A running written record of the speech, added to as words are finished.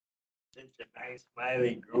Such a nice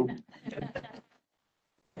smiling group.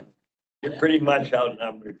 You're pretty much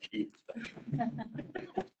outnumbered, Chief.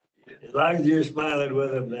 As long as you're smiling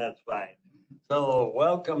with them, that's fine. So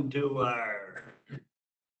welcome to our,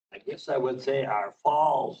 I guess I would say our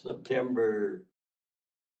fall September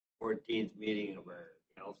 14th meeting of our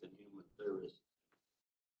Health and Human Services.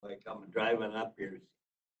 Like I'm driving up here,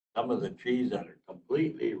 some of the trees that are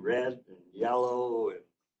completely red and yellow and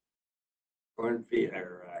cornfield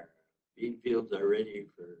or bean fields are ready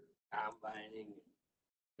for combining.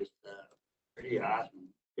 Just pretty awesome.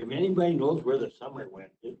 If anybody knows where the summer went,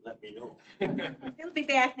 just let me know. He'll be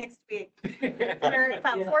back next week for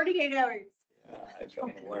about 48 hours. I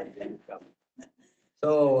don't know where it didn't come.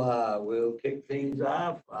 So we'll kick things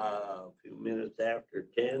off a few minutes after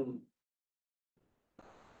 10.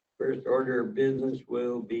 First order of business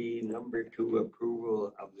will be number 2,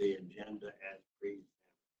 approval of the agenda as presented.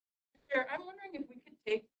 Chair, I'm wondering if we could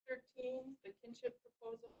take 13, the kinship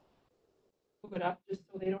proposal, move it up just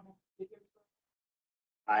so they don't have to be here.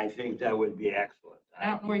 I think that would be excellent. I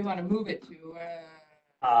don't know where you want to move it to.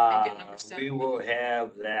 Make it number 7. We will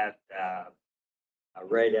have that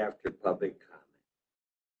right after public comment.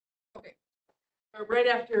 Okay. Or right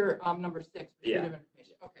after number 6. Yeah.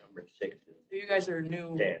 Information. Okay. Number 6 is So you guys are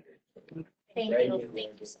new. standard. Thank Right, you.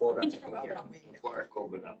 Thank you so much. Before I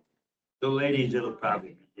open up. The ladies, it'll probably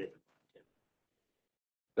be different.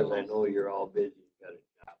 Because I know you're all busy, got a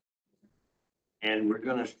job. And we're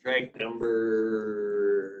gonna strike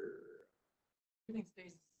number, Everything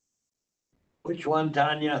stays. which one,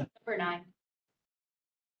 Tanya? Number 9.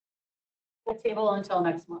 We'll table until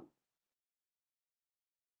next month.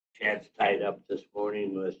 Chad's tied up this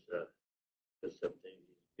morning with some things.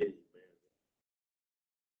 He's busy, man.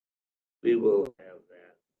 We will have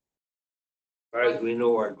that. As far as we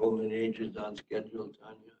know, our golden age is on schedule,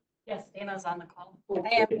 Tanya. Yes, Dana's on the call.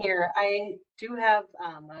 I am here. I do have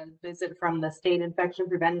a visit from the state infection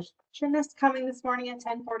preventionist coming this morning at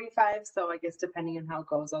 10:45. So I guess depending on how it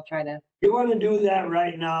goes, I'll try to. You want to do that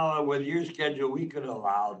right now with your schedule? We could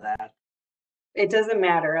allow that. It doesn't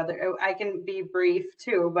matter. I can be brief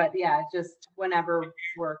too, but yeah, just whenever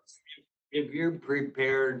works. If you're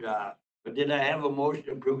prepared, but did I have a motion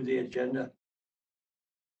to approve the agenda?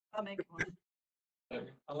 I'll make one.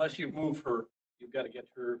 Unless you move her, you've got to get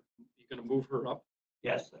her, you're going to move her up.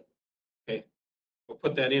 Yes. We'll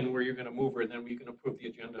put that in where you're going to move her, and then we can approve the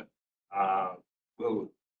agenda. We'll,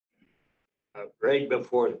 right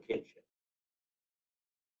before the kitchen.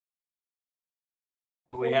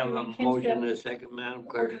 We have a motion and a second, Madam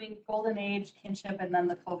We're Clerk? doing golden age, kinship, and then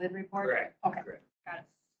the COVID report. Correct. Okay, Correct. got it.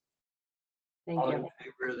 Thank All in you.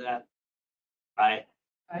 favor of that? Aye.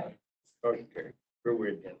 Aye. Motion carried.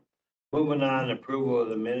 Approved again. Moving on, approval of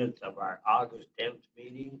the minutes of our August 10th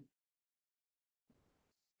meeting.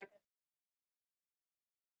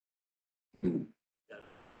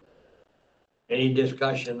 Any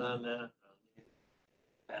discussion on that?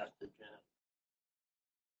 Pass the agenda.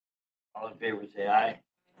 All in favor, say aye.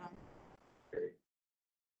 Carried.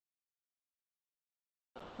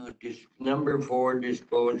 Number 4,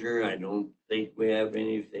 disclosure. I don't think we have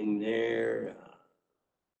anything there.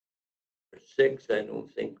 Number 6, I don't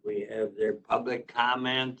think we have their public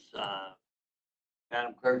comments.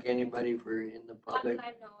 Madam Clerk, anybody in the public?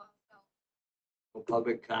 No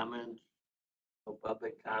public comments? No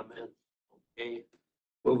public comments? Okay.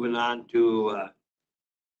 Moving on to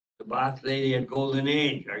the boss lady at Golden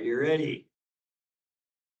Age. Are you ready?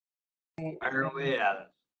 Fire away at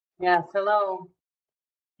us. Yes, hello.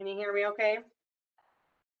 Can you hear me okay?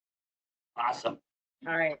 Awesome.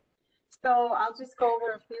 All right. So I'll just go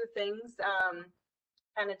over a few things,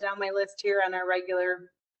 kind of down my list here on our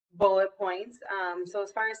regular bullet points. So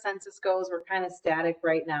as far as census goes, we're kind of static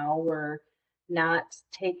right now. We're not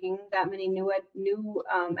taking that many new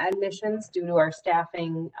admissions due to our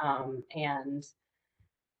staffing and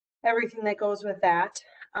everything that goes with that.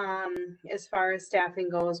 As far as staffing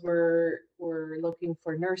goes, we're looking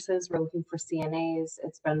for nurses, we're looking for CNAs.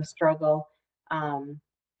 It's been a struggle,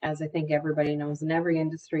 as I think everybody knows in every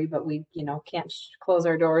industry, but we, can't close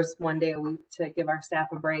our doors one day a week to give our staff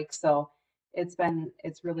a break. So it's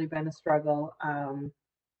really been a struggle.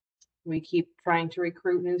 We keep trying to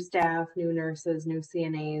recruit new staff, new nurses, new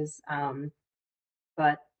CNAs.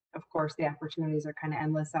 But of course the opportunities are kind of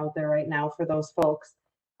endless out there right now for those folks.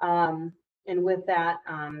 And with that,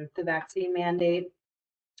 the vaccine mandate,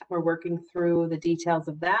 we're working through the details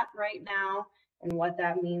of that right now and what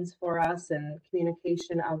that means for us and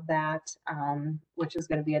communication of that, which is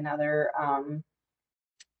going to be another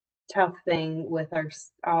tough thing with our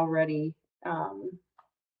already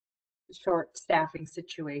short staffing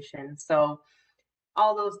situation. So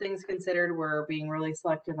all those things considered, we're being really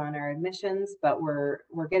selective on our admissions, but we're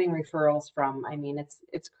getting referrals from, I mean,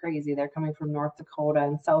 it's crazy. They're coming from North Dakota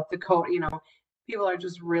and South Dakota, you know, people are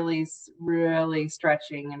just really, really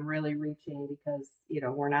stretching and really reaching because, you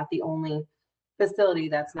know, we're not the only facility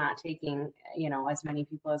that's not taking, you know, as many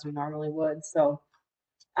people as we normally would. So,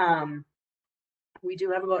 we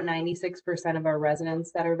do have about 96% of our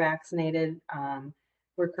residents that are vaccinated.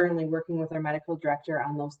 We're currently working with our medical director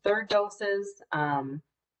on those third doses,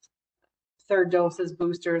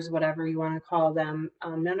 boosters, whatever you want to call them.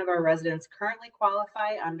 None of our residents currently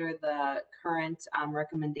qualify under the current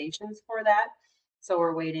recommendations for that. So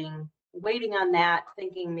we're waiting on that,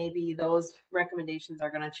 thinking maybe those recommendations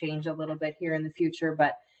are going to change a little bit here in the future,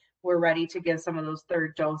 but we're ready to give some of those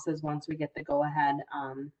third doses once we get the go ahead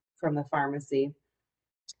from the pharmacy.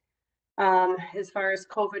 As far as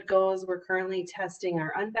COVID goes, we're currently testing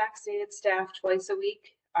our unvaccinated staff twice a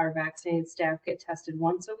week. Our vaccinated staff get tested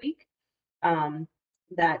once a week.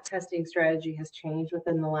 That testing strategy has changed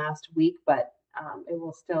within the last week, but it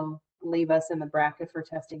will still leave us in the bracket for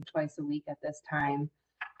testing twice a week at this time.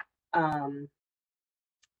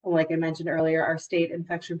 Like I mentioned earlier, our state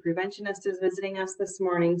infection preventionist is visiting us this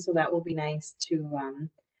morning, so that will be nice to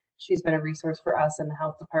she's been a resource for us in the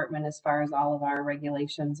health department as far as all of our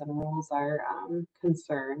regulations and rules are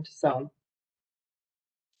concerned. So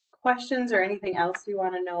questions or anything else you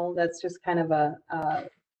want to know? That's just kind of a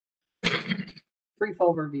brief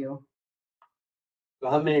overview.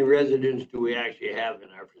 So how many residents do we actually have in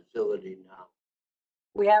our facility now?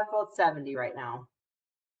 We have about 70 right now.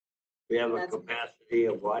 We have a That's- capacity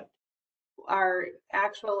of what? Our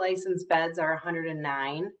actual licensed beds are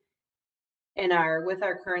 109. And with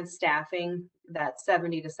our current staffing, that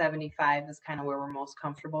 70 to 75 is kind of where we're most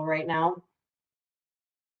comfortable right now.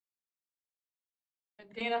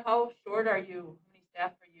 And Dana, how short are you? How many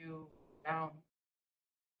staff are you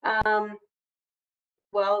down?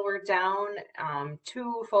 Well, we're down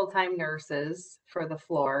 2 full-time nurses for the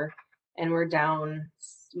floor, and we're down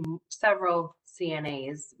several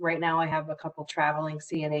CNAs. Right now, I have a couple traveling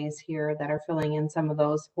CNAs here that are filling in some of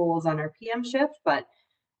those holes on our PM shift, but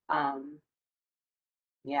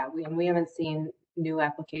yeah, we haven't seen new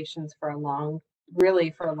applications for a long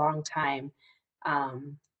time.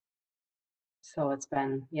 So it's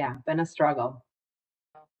been a struggle.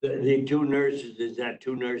 The 2 nurses, is that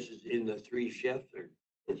 2 nurses in the 3 shifts, or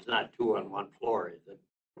it's not 2 on 1 floor, is it?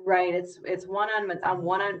 Right, it's one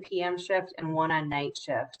on PM shift and one on night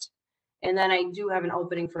shift. And then I do have an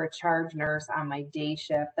opening for a charge nurse on my day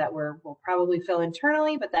shift that we'll probably fill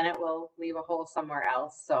internally, but then it will leave a hole somewhere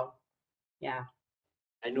else. So, yeah.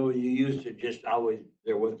 I know you used to just always,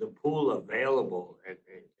 there was a pool available.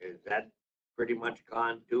 Is that pretty much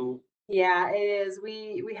gone too? Yeah, it is.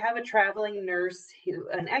 We have a traveling nurse,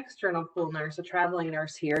 an external pool nurse, a traveling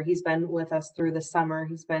nurse here. He's been with us through the summer.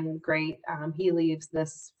 He's been great. He leaves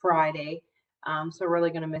this Friday. So we're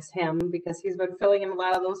really going to miss him because he's been filling in a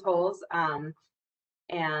lot of those holes.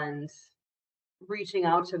 And reaching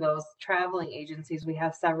out to those traveling agencies. We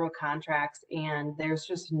have several contracts and there's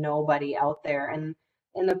just nobody out there.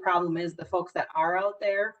 And the problem is the folks that are out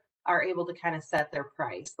there are able to kind of set their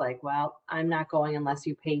price. Like, well, I'm not going unless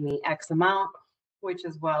you pay me X amount, which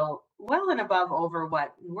is well and above over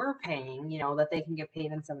what we're paying, you know, that they can get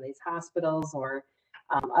paid in some of these hospitals or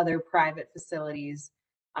other private facilities.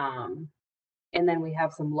 And then we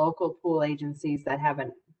have some local pool agencies that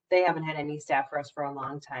haven't had any staff for us for a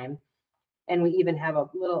long time. And we even have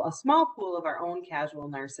a small pool of our own casual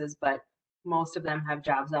nurses, but most of them have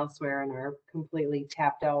jobs elsewhere and are completely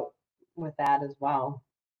tapped out with that as well.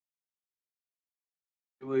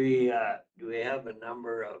 Do we have a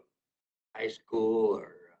number of high school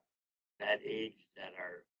or that age that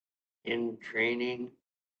are in training?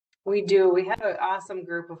 We do. We have an awesome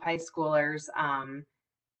group of high schoolers.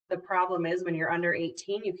 The problem is when you're under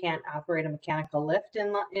 18, you can't operate a mechanical lift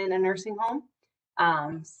in a nursing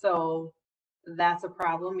home. So that's a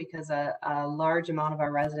problem because a large amount of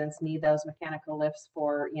our residents need those mechanical lifts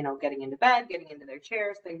for, you know, getting into bed, getting into their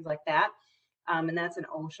chairs, things like that. And that's an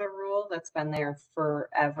OSHA rule that's been there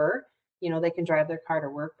forever. You know, they can drive their car to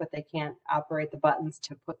work, but they can't operate the buttons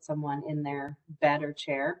to put someone in their bed or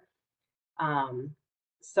chair.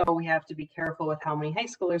 So we have to be careful with how many high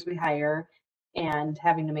schoolers we hire and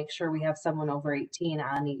having to make sure we have someone over 18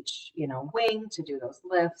 on each, you know, wing to do those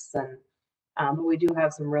lifts. And but we do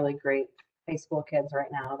have some really great high school kids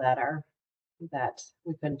right now that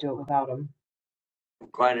we couldn't do it without them.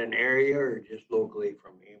 Quite an area or just locally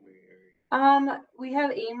from Amory area? We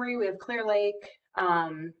have Amory, we have Clear Lake, we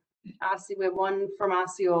have one from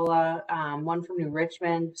Osceola, one from New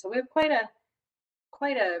Richmond. So we have quite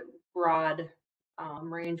a broad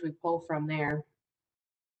range we pull from there.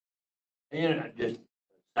 You know,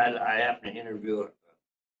 I happened to interview a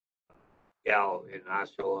gal in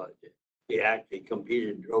Osceola. She actually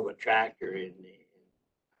competed, drove a tractor in the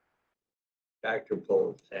tractor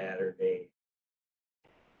pull Saturday.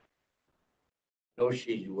 No,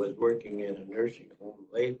 she was working in a nursing home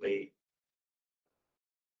lately,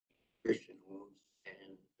 Christian homes,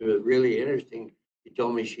 and it was really interesting. She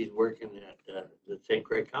told me she's working at the St.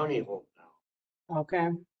 Croix County home now, Okay.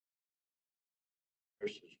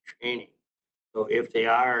 nurses training. So if they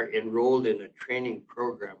are enrolled in a training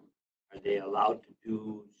program, are they allowed to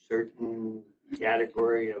do certain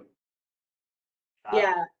category of jobs?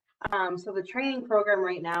 Yeah. So the training program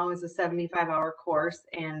right now is a 75-hour course,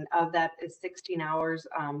 and of that is 16 hours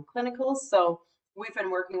clinicals. So we've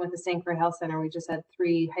been working with the St. Croix Health Center. We just had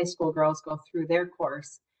 3 high school girls go through their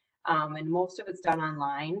course, and most of it's done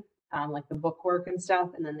online, like the bookwork and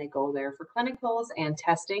stuff, and then they go there for clinicals and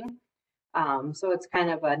testing. So it's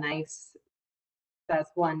kind of a nice,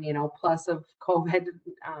 that's one, plus of COVID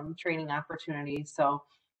training opportunities. So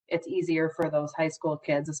it's easier for those high school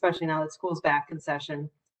kids, especially now that school's back in session,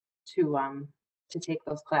 to take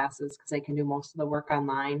those classes because they can do most of the work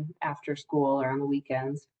online after school or on the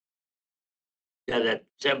weekends. Yeah, that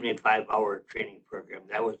 75-hour training program,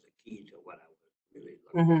 that was the key to what I was really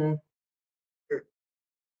looking for.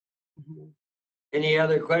 Sure. Any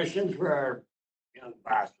other questions for our young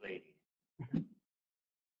boss lady?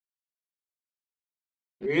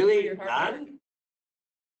 Really? Your hard work. None?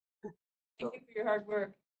 Thank you for your hard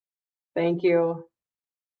work. Thank you.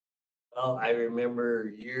 Well, I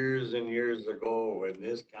remember years and years ago when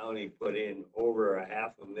this county put in over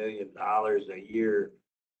 $500,000 a year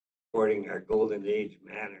supporting our Golden Age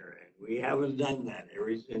Manor, and we haven't done that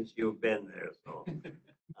ever since you've been there, so.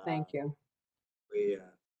 Thank you. We,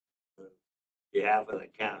 on behalf of the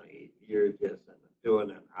county, you're just doing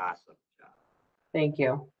an awesome job. Thank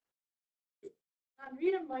you.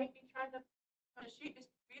 Rita might be trying to, is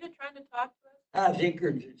Rita trying to talk to us? I think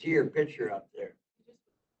see your picture up there.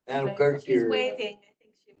 And of course, She's you're. waving. I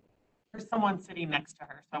think she. There's someone sitting next to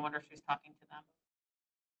her, so I wonder if she's talking to them.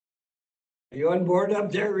 Are you on board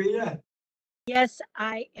up there, Rita? Yes,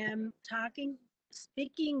 I am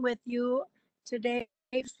speaking with you today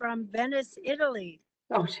from Venice, Italy.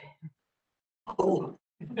 Oh, Oh,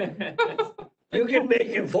 you can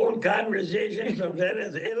make a phone conversation from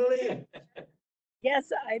Venice, Italy?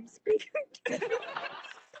 Yes, I'm speaking.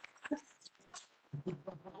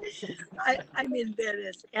 I'm in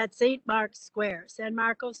Venice at St. Mark's Square, San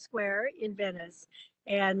Marco Square in Venice.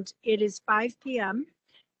 And it is 5 p.m.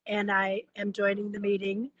 and I am joining the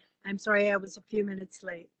meeting. I'm sorry I was a few minutes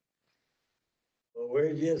late. Well,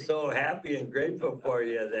 we're just so happy and grateful for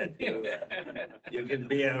you that you can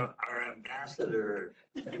be our ambassador.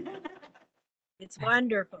 It's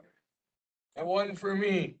wonderful. And one for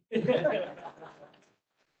me.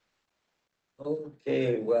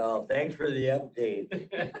 Okay, well, thanks for the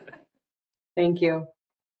update. thank you.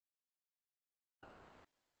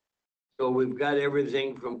 So we've got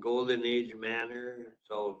everything from Golden Age Manor.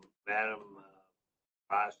 So Madam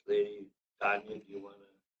Boss Lady, Tanya, do you want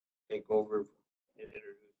to take over and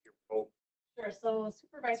introduce your folks? Sure. So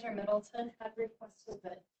Supervisor Middleton had requested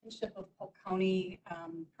that Kinship of Polk County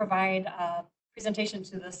provide a presentation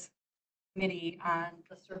to this committee on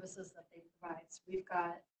the services that they provide. So we've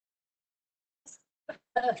got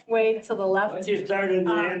way to the Why left. don't you start in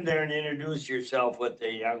the end there and introduce yourself with the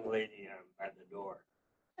young lady at the door?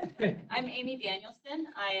 I'm Amy Danielson.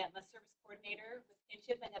 I am a service coordinator with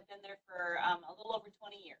Kinship and have been there for a little over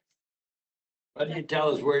 20 years. Why don't you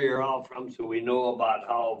tell us where you're all from so we know about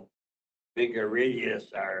how big a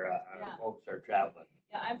radius our Yeah. folks are traveling?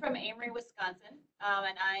 Yeah, I'm from Amory, Wisconsin,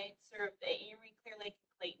 and I serve the Amory, Clear Lake,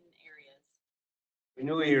 and Clayton areas. We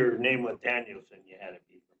knew your name was Danielson, you had to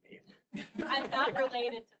be from here. I'm not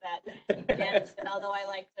related to that, Danielson, although I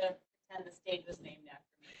like to pretend the stage was named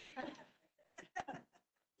after me.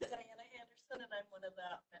 Diana Anderson, and I'm one of the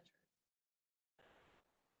mentors.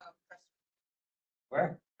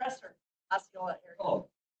 Where? Presser, Osceola area. Oh.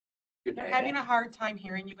 good They're to having have- a hard time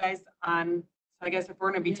hearing you guys on, so I guess if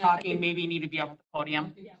we're gonna be Yeah, I talking, think- maybe you need to be up at the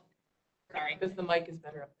podium. Yeah. Sorry. Because the mic is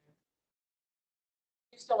better up there.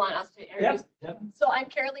 You still want us to introduce? Yep. So I'm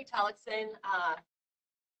Carolee Tollickson. I'll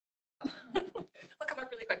come up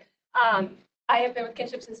really quick. I have been with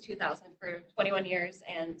Kinship since 2000 for 21 years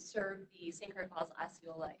and serve the St. Croix Falls,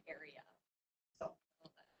 Osceola area. So.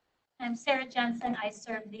 I'm Sarah Jensen. I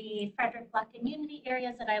serve the Frederick, Luck, and Unity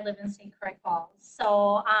areas, and I live in St. Croix Falls.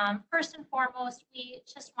 So first and foremost, we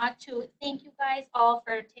just want to thank you guys all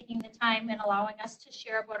for taking the time and allowing us to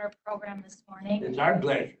share about our program this morning. It's our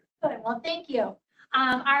pleasure. Good. Well, thank you.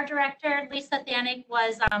 Our director, Lisa Thanig,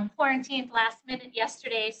 was quarantined last minute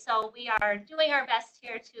yesterday, so we are doing our best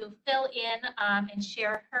here to fill in and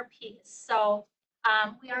share her piece. So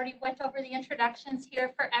we already went over the introductions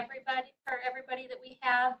here for everybody that we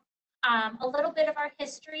have. A little bit of our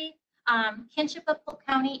history. Kinship of Polk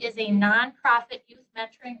County is a nonprofit youth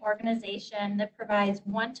mentoring organization that provides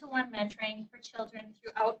one-to-one mentoring for children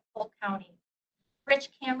throughout Polk County. Rich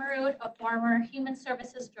Cameroon, a former Human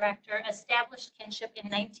Services Director, established Kinship in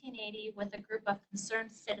 1980 with a group of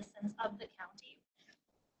concerned citizens of the county.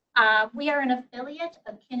 We are an affiliate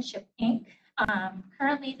of Kinship, Inc.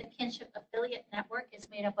 Currently, the Kinship Affiliate Network is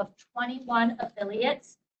made up of 21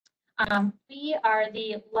 affiliates. We are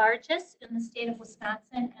the largest in the state of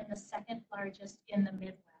Wisconsin and the second largest in the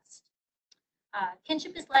Midwest.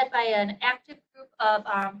 Kinship is led by an active group of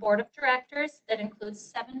board of directors that includes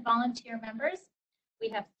 7 volunteer members. We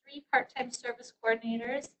have 3 part-time service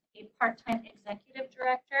coordinators, a part-time executive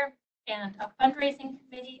director, and a fundraising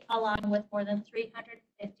committee, along with more than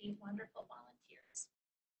 350 wonderful volunteers.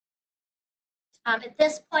 At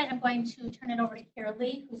this point, I'm going to turn it over to Carol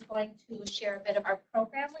Lee, who's going to share a bit of our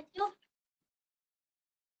program with you.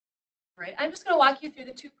 Right, I'm just going to walk you through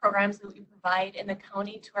the 2 programs that we provide in the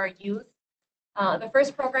county to our youth. The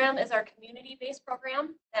first program is our community-based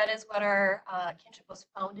program. That is what our Kinship was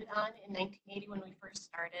founded on in 1980 when we first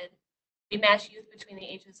started. We match youth between the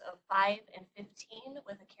ages of 5 and 15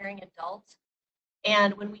 with a caring adult.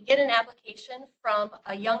 And when we get an application from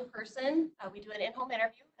a young person, we do an in-home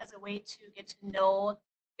interview as a way to get to know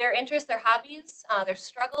their interests, their hobbies, their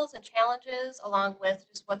struggles and challenges, along with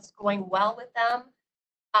just what's going well with them.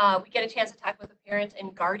 We get a chance to talk with a parent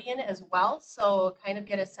and guardian as well, so kind of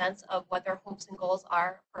get a sense of what their hopes and goals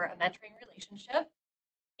are for a mentoring relationship.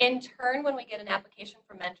 In turn, when we get an application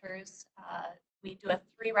for mentors, we do a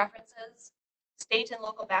 3 references, state and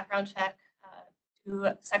local background check, do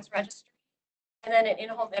sex registry, and then an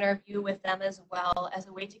in-home interview with them as well as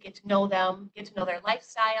a way to get to know them, get to know their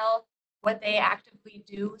lifestyle, what they actively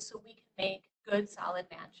do, so we can make good, solid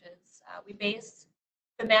matches. We base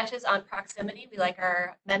the matches on proximity. We like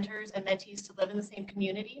our mentors and mentees to live in the same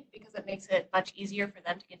community because it makes it much easier for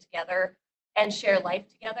them to get together and share life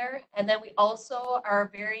together. And then we also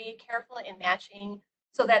are very careful in matching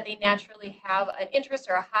so that they naturally have an interest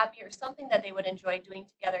or a hobby or something that they would enjoy doing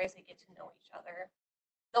together as they get to know each other.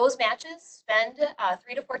 Those matches spend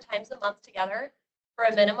 3 to 4 times a month together for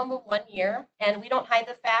a minimum of 1 year. And we don't hide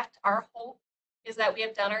the fact, our hope is that we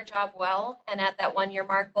have done our job well, and at that 1 year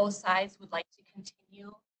mark, both sides would like to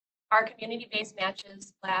continue. Our community-based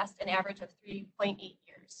matches last an average of 3.8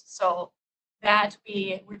 years. So that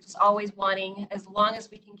we're just always wanting, as long as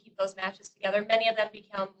we can keep those matches together, many of them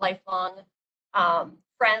become lifelong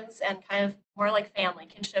friends and kind of more like family.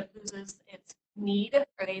 Kinship loses its need,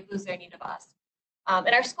 or they lose their need of us.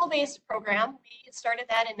 In our school-based program, we started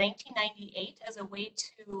that in 1998 as a way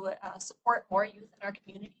to support more youth in our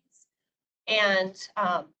communities. And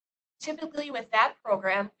typically with that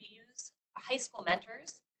program, we use high school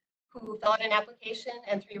mentors who fill out an application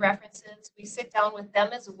and 3 references. We sit down with them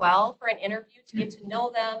as well for an interview to get to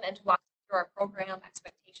know them and to walk through our program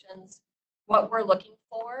expectations, what we're looking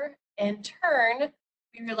for. In turn,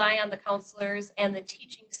 we rely on the counselors and the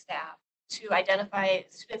teaching staff to identify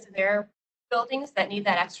students in their buildings that need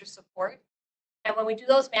that extra support. And when we do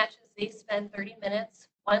those matches, they spend 30 minutes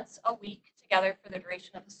once a week together for the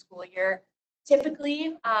duration of the school year.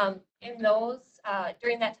 Typically, in those,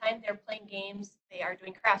 during that time, they're playing games, they are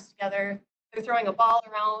doing crafts together, they're throwing a ball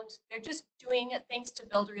around, they're just doing things to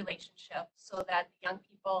build a relationship so that the young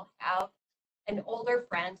people have an older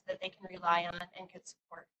friend that they can rely on and get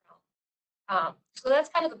support from. So that's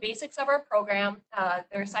kind of the basics of our program.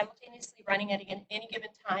 They're simultaneously running at any given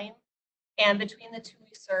time, and between the 2,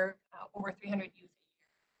 we serve over 300 youth a year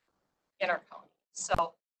in our county.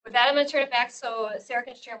 So with that, I'm going to turn it back so Sarah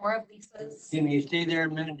can share more of Lisa's. Can you stay there a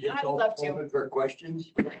minute? Just I would love to. open for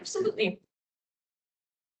questions. Absolutely.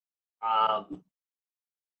 How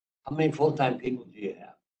many full-time people do you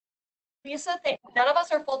have? Lisa, none of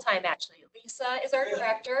us are full-time actually. Lisa is our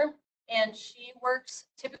director, and she works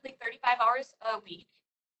typically 35 hours a week.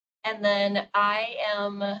 And then I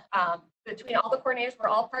am, between all the coordinators, we're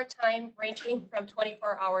all part-time, ranging from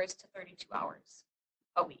 24 hours to 32 hours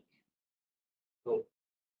a week. So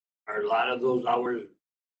are a lot of those hours,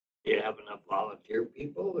 do you have enough volunteer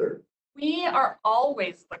people or? We are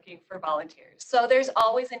always looking for volunteers. So there's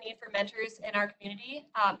always a need for mentors in our community.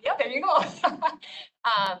 Yeah, there you go.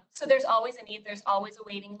 So there's always a need. There's always a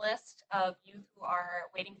waiting list of youth who are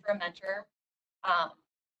waiting for a mentor.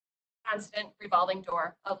 Constant revolving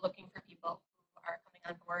door of looking for people who are coming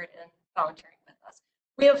on board and volunteering with us.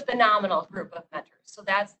 we have a phenomenal group of mentors. So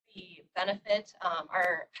that's the benefit.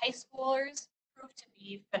 Our high schoolers prove to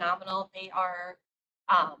be phenomenal. They are,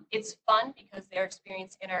 it's fun because their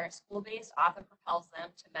experience in our school base often propels them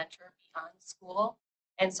to mentor beyond school.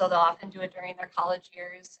 And so they'll often do it during their college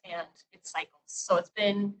years and it cycles. So it's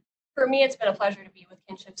been, for me, it's been a pleasure to be with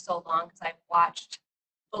Kinship so long because I've watched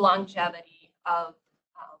the longevity of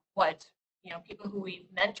what, people who we've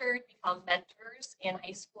mentored become mentors in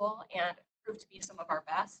high school and prove to be some of our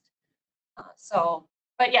best.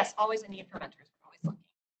 But yes, always a need for mentors. We're always looking.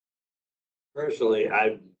 Personally,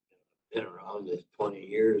 I've been around this 20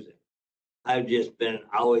 years. And I've just been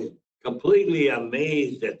always completely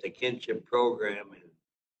amazed at the kinship program and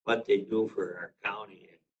what they do for our county.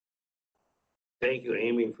 And thank you,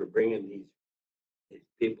 Amy, for bringing these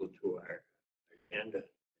people to our agenda.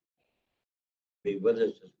 Be with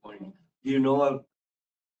us this morning. Do you know of,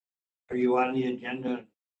 are you on the agenda at our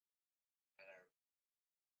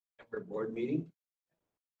September board meeting?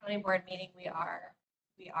 County board meeting, we are.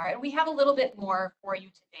 And we have a little bit more for you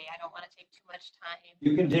today. I don't want to take too much time.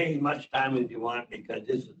 You can take as much time as you want because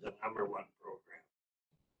this is the #1 program.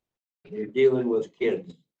 You're dealing with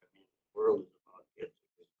kids. I mean, the world is about kids.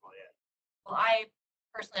 Go ahead. Well, I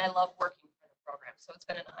love working for the program, so it's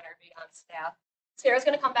been an honor to be on staff. Sarah's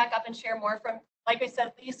going to come back up and share more from, like I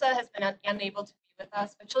said, Lisa has been unable to be with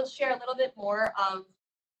us, but she'll share a little bit more of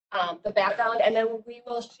the background, and then we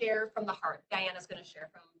will share from the heart. Diana's going to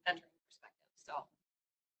share from mentoring perspective. So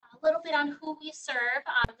A little bit on who we serve.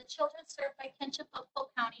 The children served by Kinship of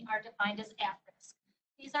Polk County are defined as at-risk.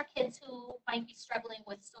 These are kids who might be struggling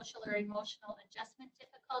with social or emotional adjustment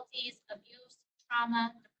difficulties, abuse,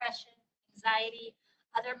 trauma, depression, anxiety,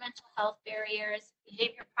 other mental health barriers,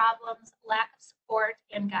 behavior problems, lack of support,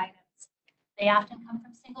 and guidance. They often come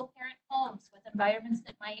from single-parent homes with environments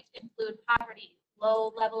that might include poverty,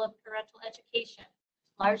 low level of parental education,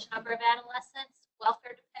 large number of adolescents,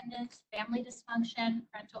 welfare dependence, family dysfunction,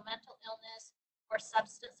 parental mental illness, or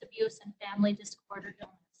substance abuse and family disorder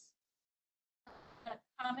illness. A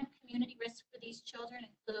common community risks for these children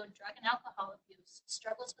include drug and alcohol abuse,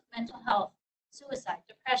 struggles with mental health, suicide,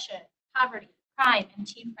 depression, poverty, crime, and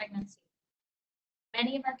teen pregnancy.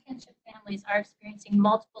 Many of our kinship families are experiencing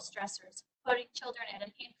multiple stressors, putting children at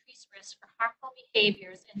an increased risk for harmful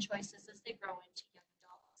behaviors and choices as they grow into young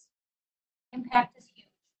adults. Impact is huge.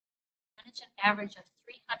 Manage an average of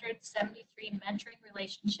 373 mentoring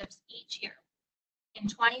relationships each year. In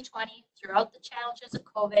 2020, throughout the challenges of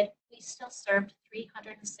COVID, we still served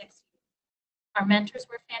 306 youth. Our mentors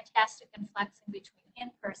were fantastic in flexing between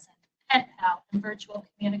in-person, pen pal, and virtual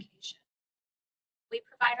communication. We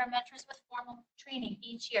provide our mentors with formal training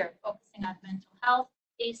each year, focusing on mental health,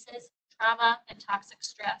 ACEs, trauma, and toxic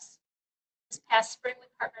stress. This past spring, we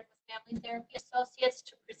partnered with Family Therapy Associates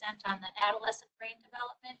to present on the adolescent brain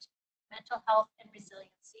development, mental health, and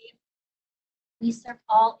resiliency. We serve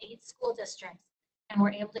all 8 school districts and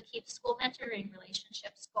were able to keep school mentoring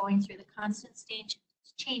relationships going through the constant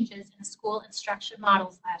changes in school instruction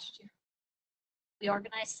models last year. We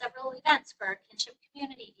organized several events for our kinship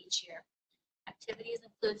community each year. Activities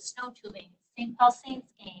include snow tubing, St. Paul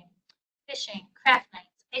Saints game, fishing, craft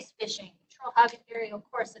nights, ice fishing, trail hog and aerial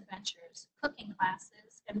course adventures, cooking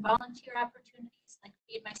classes, and volunteer opportunities like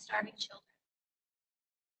Feed My Starving Children.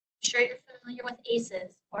 I'm sure you're familiar with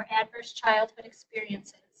ACEs, or Adverse Childhood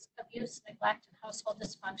Experiences, abuse, neglect, and household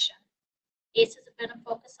dysfunction. ACEs have been a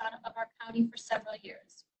focus of our county for several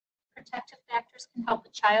years. Protective factors can help a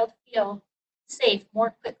child feel safe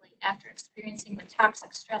more quickly after experiencing the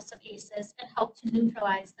toxic stress of ACEs and help to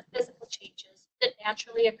neutralize the physical changes that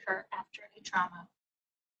naturally occur after a trauma.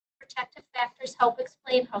 Protective factors help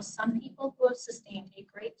explain how some people who have sustained a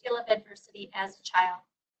great deal of adversity as a child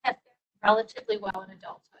have fared relatively well in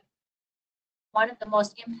adulthood. One of the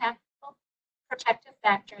most impactful protective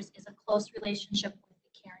factors is a close relationship with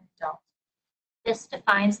the caring adult. This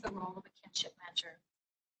defines the role of a kinship mentor.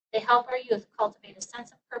 They help our youth cultivate a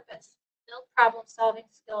sense of purpose, build problem-solving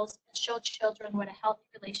skills, and show children what a healthy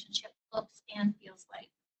relationship looks and feels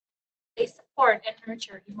like. They support and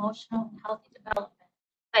nurture emotional and healthy development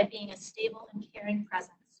by being a stable and caring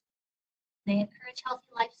presence. They encourage healthy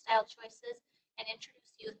lifestyle choices and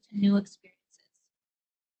introduce youth to new experiences.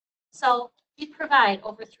 So we provide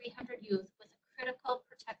over 300 youth with a critical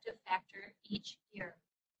protective factor each year.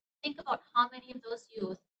 Think about how many of those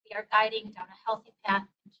youth we are guiding down a healthy path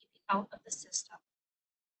and keeping out of the system.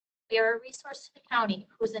 We are a resource to the county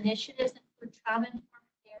whose initiatives include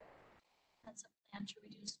trauma-informed care, a plan to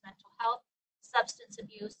reduce mental health, substance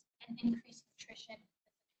abuse, and increase nutrition and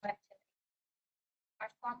physical activity.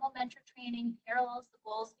 Our formal mentor training parallels the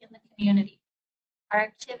goals in the community. Our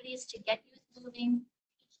activities to get youth moving,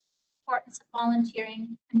 importance of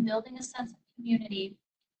volunteering and building a sense of community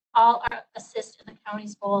all are assist in the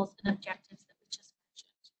county's goals and objectives that we just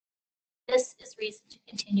mentioned. This is reason to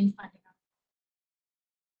continue funding.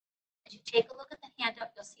 As you take a look at the handout,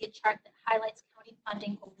 you'll see a chart that highlights county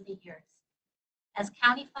funding over the years. As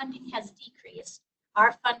county funding has decreased,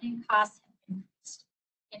 our funding costs have increased.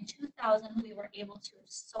 In 2000, we were able to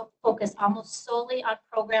focus almost solely on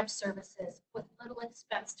program services with little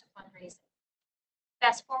expense to fundraising.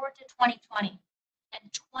 Fast forward to 2020,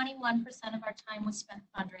 and 21% of our time was spent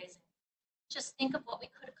fundraising. Just think of what we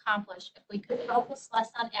could accomplish if we could focus less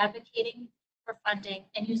on advocating for funding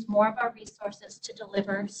and use more of our resources to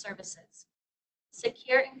deliver services.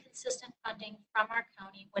 Secure and consistent funding from our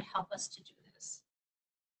county would help us to do this.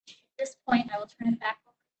 At this point, I will turn it back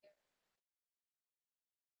over to you.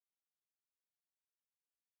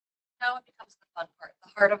 Now it becomes the fun part, the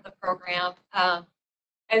heart of the program.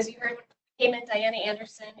 As you heard when we came in, Diana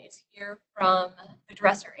Anderson is here from the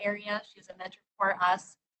Dresser area. She's a mentor for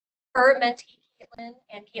us. Her mentee, Caitlin,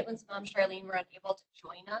 and Caitlin's mom, Charlene, were unable to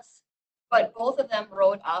join us, but both of them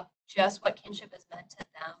wrote up just what kinship has meant to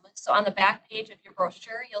them. So on the back page of your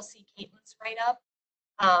brochure, you'll see Caitlin's write-up,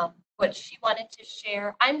 what she wanted to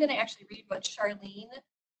share. I'm going to actually read what Charlene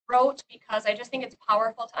wrote because I just think it's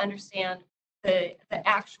powerful to understand the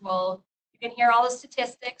actual, you can hear all the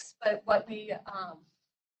statistics, but what we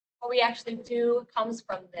actually do comes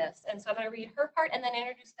from this. And so I'm going to read her part and then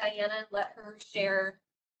introduce Diana and let her share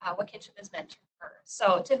what kinship has meant to her.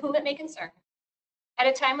 So to whom it may concern, at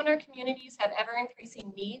a time when our communities have ever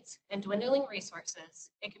increasing needs and dwindling resources,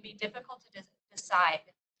 it can be difficult to decide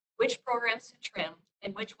which programs to trim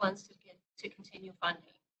and which ones to continue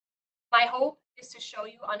funding. My hope is to show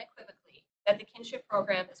you unequivocally that the kinship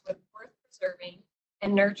program is worth preserving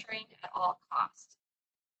and nurturing at all costs.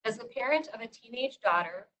 As the parent of a teenage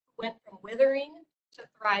daughter who went from withering to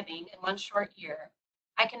thriving in one short year,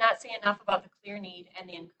 I cannot say enough about the clear need and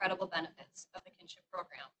the incredible benefits of the kinship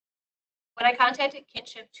program. When I contacted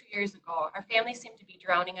kinship 2 years ago, our family seemed to be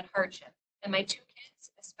drowning in hardship, and my two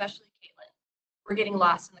kids, especially Caitlin, were getting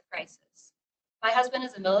lost in the crisis. My husband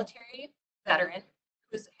is a military veteran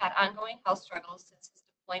who's had ongoing health struggles since his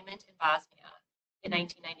deployment in Bosnia in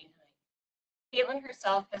 1999. Caitlin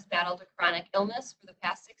herself has battled a chronic illness for the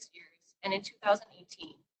past 6 years, and in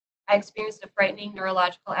 2018, I experienced a frightening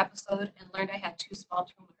neurological episode and learned I had 2 small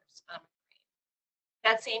tumors on my brain.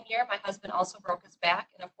 That same year, my husband also broke his back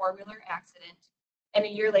in a 4-wheeler accident, and a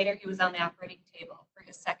year later, he was on the operating table for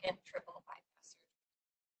his second triple bypass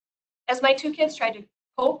surgery. As my 2 kids tried to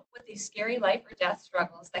cope with these scary life or death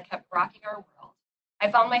struggles that kept rocking our world, I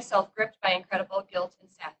found myself gripped by incredible guilt and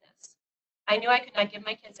sadness. I knew I could not give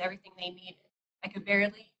my kids everything they needed. I could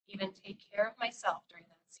barely even take care of myself during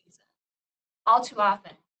that season. All too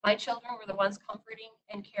often, my children were the ones comforting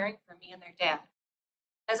and caring for me and their dad.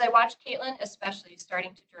 As I watched Caitlin especially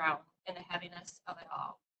starting to drown in the heaviness of it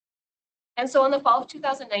all. And so in the fall of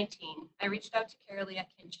 2019, I reached out to Carolee at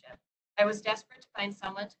Kinship. I was desperate to find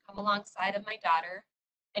someone to come alongside of my daughter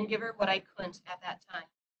and give her what I couldn't at that time.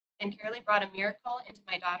 And Carolee brought a miracle into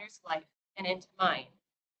my daughter's life and into mine.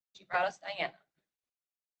 She brought us Diana.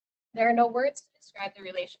 There are no words to describe the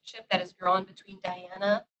relationship that has grown between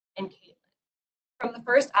Diana and Caitlin. From the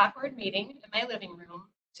first awkward meeting in my living room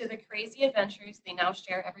to the crazy adventures they now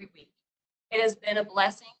share every week, it has been a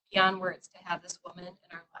blessing beyond words to have this woman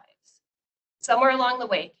in our lives. Somewhere along the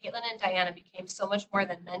way, Caitlin and Diana became so much more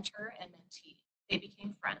than mentor and mentee. They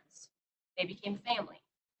became friends. They became family.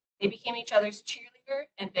 They became each other's cheerleader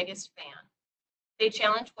and biggest fan. They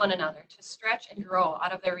challenged one another to stretch and grow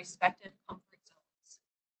out of their respective comfort zones.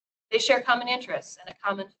 They share common interests and a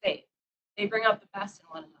common faith. They bring out the best in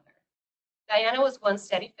one another. Diana was one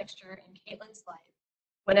steady fixture in Caitlin's life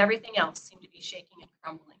when everything else seemed to be shaking and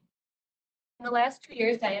crumbling. In the last 2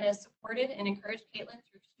 years, Diana has supported and encouraged Caitlin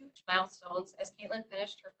through huge milestones as Caitlin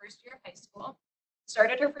finished her first year of high school,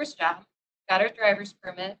 started her first job, got her driver's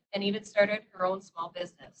permit, and even started her own small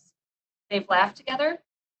business. They've laughed together,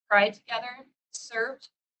 cried together, served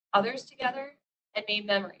others together, and made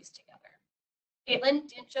memories together. Caitlin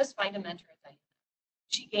didn't just find a mentor at Diana.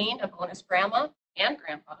 She gained a bonus grandma and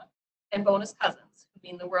grandpa and bonus cousins who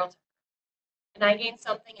mean the world to her. And I gained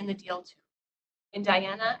something in the deal too. In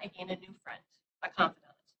Diana, I gained a new friend, a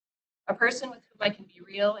confidant, a person with whom I can be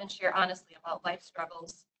real and share honestly about life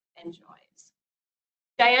struggles and joys.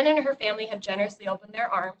 Diana and her family have generously opened their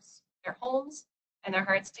arms, their homes, and their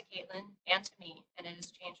hearts to Caitlin and to me, and it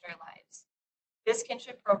has changed our lives. This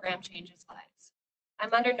kinship program changes lives.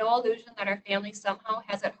 I'm under no illusion that our family somehow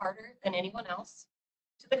has it harder than anyone else.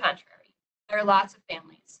 To the contrary, there are lots of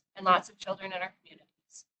families and lots of children in our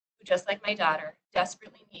communities who, just like my daughter,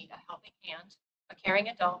 desperately need a helping hand, a caring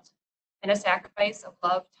adult, and a sacrifice of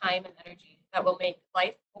love, time, and energy that will make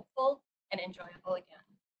life hopeful and enjoyable again.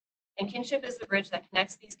 And kinship is the bridge that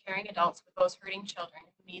connects these caring adults with those hurting children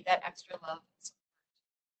who need that extra love and support.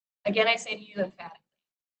 Again, I say to you emphatically,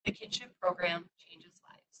 the kinship program changes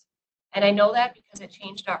lives. And I know that because it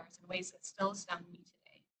changed ours in ways that still astound me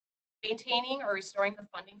today. Maintaining or restoring the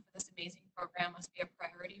funding for this amazing program must be a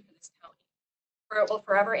priority for this county, for it will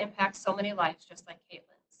forever impact so many lives just like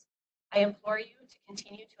Caitlin's. I implore you to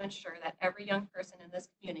continue to ensure that every young person in this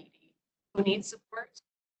community who needs support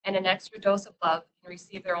and an extra dose of love can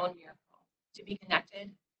receive their own miracle, to be connected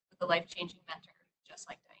with a life-changing mentor just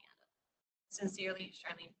like Diana. Sincerely,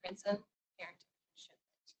 Charlene Princeton, parent of Kinship.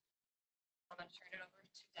 I'm going to turn it over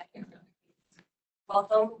to Diana.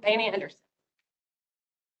 Welcome, Diana Anderson.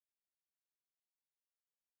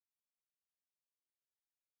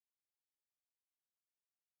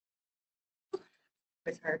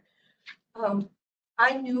 It's hard.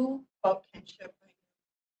 I knew about kinship.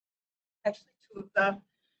 Actually, two of the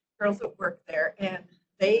girls that work there, and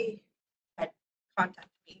they had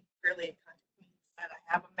contacted me, really contacted me, and said,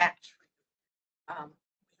 I have a match for you. We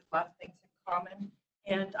have a lot of things in common.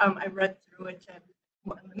 And I read through it, and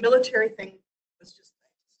the military thing was just, I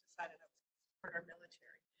just decided I was going to support our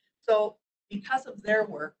military. So because of their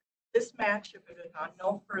work, this match, if it had gone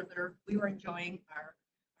no further, we were enjoying our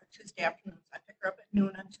Tuesday afternoons. I pick her up at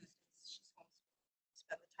noon on Tuesdays. She's home,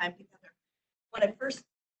 spend the time together. When I first,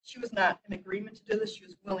 she was not in agreement to do this. She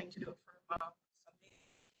was willing to do it for a month, someday,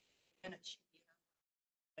 and she'd be in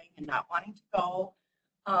her thing and not wanting to go,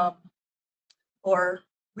 or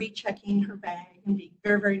rechecking her bag and being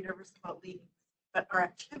very, very nervous about leaving. But our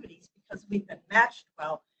activities, because we've been matched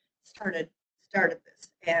well, started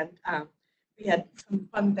this, and we had some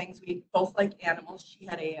fun things. We both like animals. She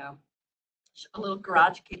had a little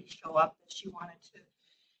garage kitty show up that she wanted to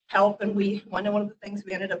help, and one of the things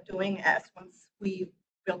we ended up doing as once we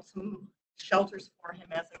built some shelters for him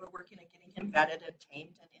as they were working at getting him vetted and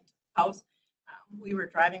tamed and into the house. We were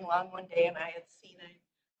driving along one day, and I had seen a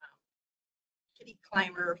kitty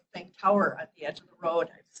climber thing tower at the edge of the road.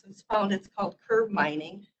 I've since found it's called curb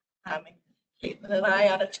mining. Caitlin and I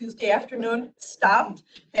on a Tuesday afternoon stopped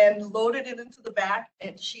and loaded it into the back,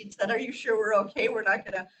 and she said, "Are you sure we're okay? We're not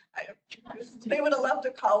gonna." They would have loved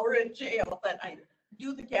to call her in jail, but I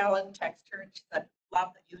knew the gal and text her, and she said,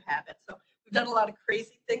 "Love that you have it." So we've done a lot of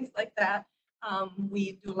crazy things like that.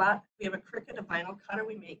 We do a lot. We have a Cricut, a vinyl cutter.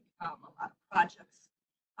 We make a lot of projects.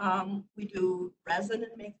 We do resin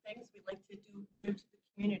and make things. We like to give to the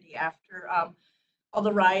community after all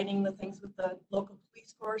the rioting, the things with the local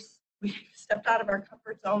police force. We stepped out of our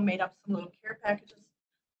comfort zone, made up some little care packages,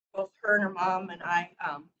 both her and her mom and I,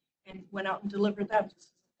 and went out and delivered them just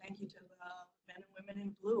as a thank you to the men and women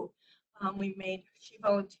in blue. She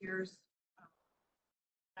volunteers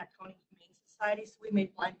at County Humane Society, so we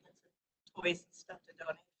made blankets and toys and stuff to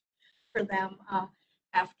donate for them.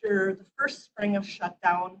 After the first spring of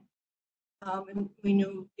shutdown, and we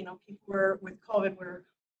knew, people were, with COVID, were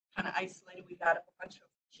kind of isolated. We got a bunch of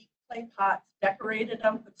cheap clay pots, decorated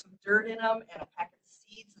them, put some dirt in them, and a packet of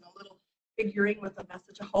seeds and a little figurine with a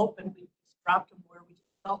message of hope, and we just dropped them where we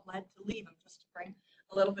felt led to leave them, just to bring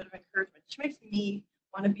a little bit of encouragement, which makes me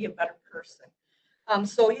want to be a better person.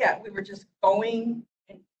 So yeah, we were just going,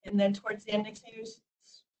 and then towards the end next year,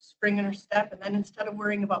 spring in her step, and then instead of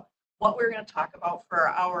worrying about what we were going to talk about for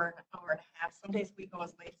an hour and a half, some days we go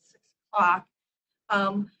as late as 6 o'clock,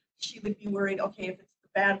 she would be worried, okay, if it's the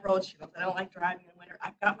bad roads, she goes, I don't like driving in winter.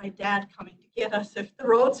 I've got my dad coming to get us if the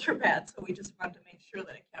roads are bad. So we just wanted to make sure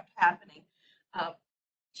that it kept happening.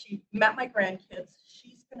 She met my grandkids.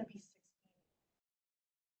 She's going to be 16.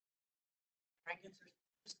 Grandkids are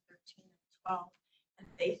 13 and 12.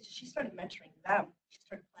 And she started mentoring them. She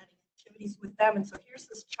started planning activities with them. And so here's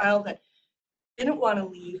this child that didn't want to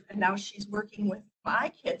leave, and now she's working with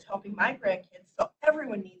my kids, helping my grandkids. So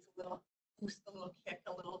everyone needs a little boost, a little kick,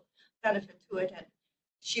 a little benefit to it. And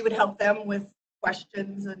she would help them with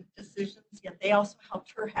questions and decisions, yet they also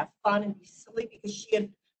helped her have fun and be silly because she had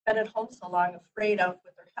been at home so long, afraid of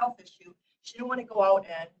with her health issue. She didn't want to go out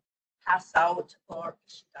and pass out, or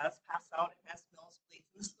she does pass out and has nosebleeds.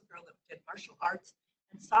 This is the girl that did martial arts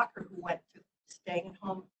and soccer who went to staying at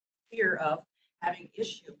home, fear of having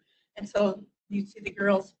issue. And so you see the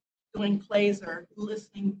girls doing plays or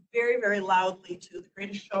listening very, very loudly to the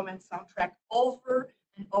Greatest Showman soundtrack over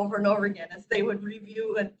and over and over again as they would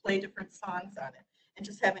review and play different songs on it and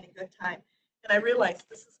just having a good time. And I realized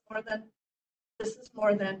this is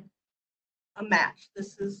more than a match.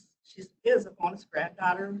 She is a bonus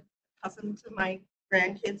granddaughter, cousin to my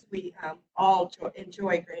grandkids. We all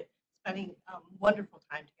enjoy great spending wonderful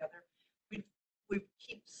time together. We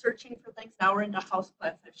keep searching for things. Now we're into house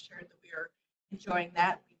plants. I've shared that we are enjoying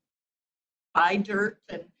that. We buy dirt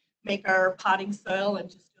and make our potting soil and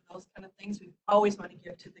just do those kind of things. We always want to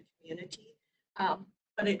give to the community.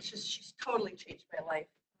 But it's just, she's totally changed my life,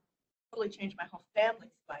 totally changed my whole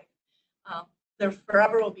family's life. There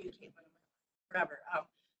forever will be Caitlin, forever.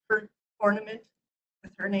 Her ornament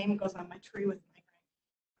with her name goes on my tree with my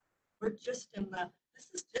grandkids. We're just this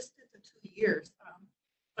is just in the 2 years.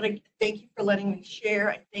 But I thank you for letting me share.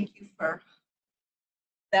 I thank you for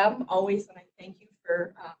them always, and I thank you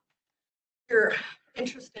for your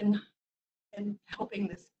interest in helping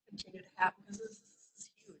this continue to happen, because this is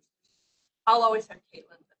huge. I'll always have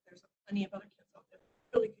Caitlin, but there's plenty of other kids out there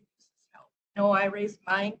that really could use this help. No, I raised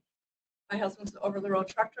mine. My husband's an over-the-road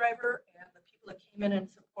truck driver, and the people that came in and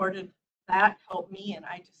supported that helped me, and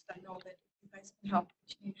I know that you guys can help,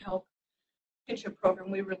 continue to help kinship program.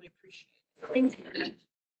 We really appreciate it. Thank you.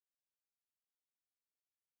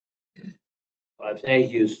 Well,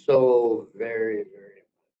 thank you so very, very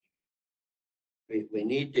much. We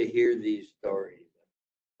need to hear these stories.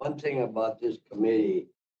 One thing about this committee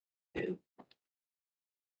is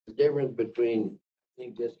the difference between, I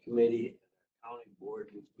think, this committee and the county board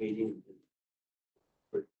meetings.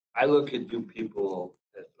 I look at you people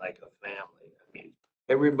as like a family. I mean,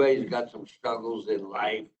 everybody's got some struggles in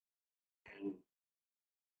life, and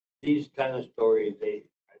these kind of stories, I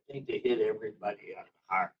think they hit everybody on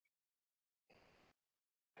the heart.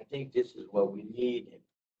 I think this is what we need in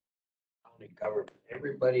county government.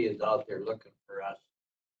 Everybody is out there looking for us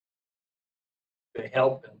to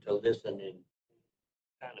help and to listen in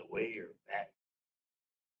kind of way or back.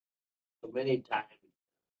 So many times,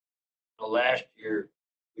 last year,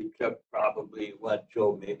 we took probably,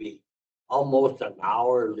 Joe, maybe almost an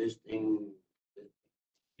hour listening to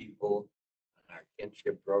people on our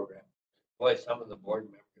kinship program. Boy, some of the board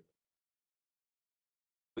members.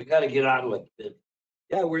 We got to get on with it.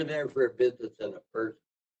 Yeah, we're there for a business and a person,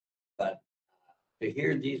 but to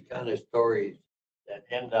hear these kind of stories that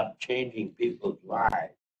end up changing people's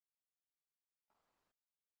lives,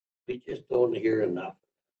 we just don't hear enough.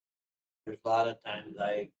 There's a lot of times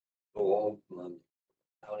I go home from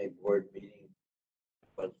a county board meeting,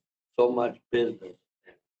 but so much business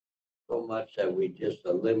and so much that we just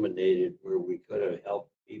eliminated where we could have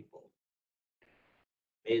helped people,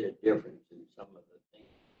 made a difference in some of the things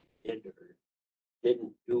we did or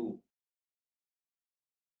didn't do.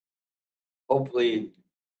 Hopefully,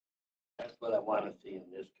 that's what I want to see in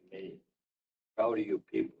this committee. Proud of you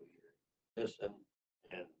people here. Listen,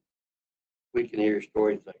 and we can hear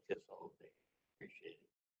stories like this all day. Appreciate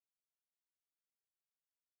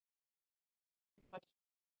it.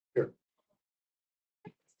 Sure.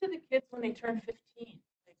 To the kids when they turn 15,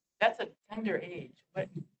 like, that's a tender age.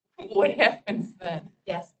 What happens then?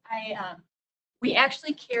 Yes, we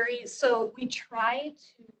actually carry, so we try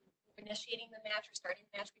to, initiating the match or starting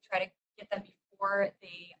the match, we try to get them before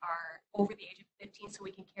they are over the age of 15 so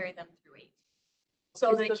we can carry them through 18.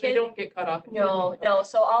 So the they don't get cut off. No.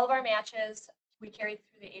 So all of our matches, we carry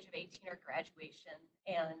through the age of 18 or graduation.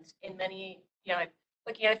 And in many, I'm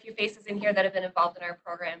looking at a few faces in here that have been involved in our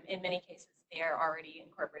program. In many cases, they are already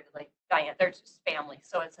incorporated, like Diane, they're just family.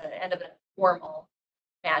 So it's an end of a formal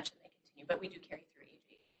match and they continue, but we do carry through age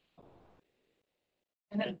 18.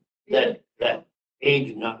 And then That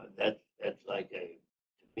age number, that's like to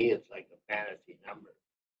me, it's like a fantasy number.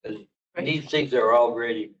 Because these things are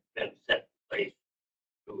already been set in place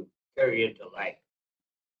to carry into life.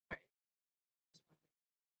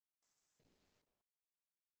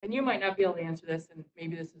 And you might not be able to answer this, and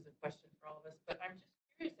maybe this is a question for all of us, but I'm just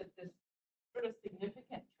curious at this sort of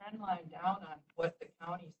significant trend line down on what the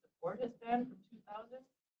county support has been from 2000.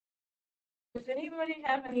 Does anybody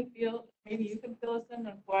have any feel, maybe you can fill us in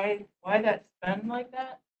on why that's been like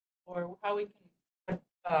that, or how we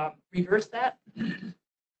can reverse that?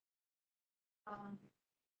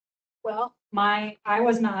 Well, I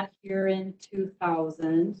was not here in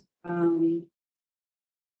 2000.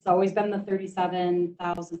 It's always been the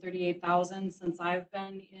 37,000, 38,000 since I've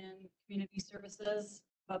been in community services.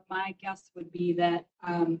 But my guess would be that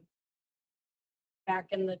back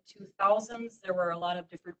in the 2000s, there were a lot of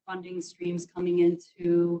different funding streams coming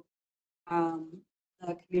into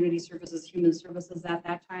the community services, human services at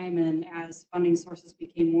that time. And as funding sources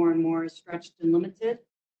became more and more stretched and limited,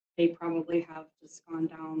 they probably have just gone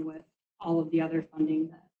down with all of the other funding.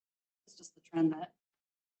 That it's just the trend that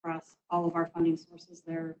across all of our funding sources,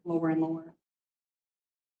 they're lower and lower.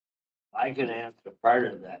 I can answer part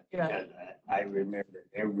of that Yeah. because I remember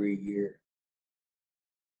every year,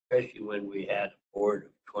 especially when we had a board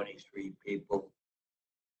of 23 people,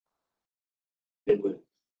 it was,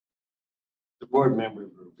 the board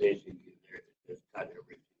members were basically there to just cut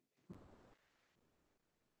everything.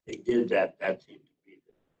 They did that, that seemed to be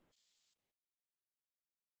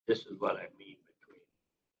this is what I mean between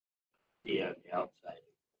the and the outside.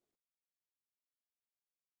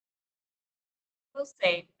 We'll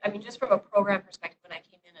say, I mean, just from a program perspective, when I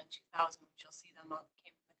came in 2000, which you'll see them all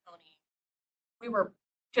came from the county, we were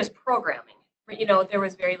just programming. You know, there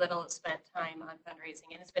was very little spent time on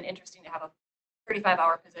fundraising, and it's been interesting to have a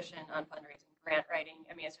 35-hour position on fundraising, grant writing.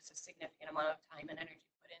 I mean, it's just a significant amount of time and energy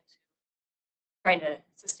put into trying to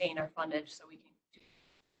sustain our fundage so we can do.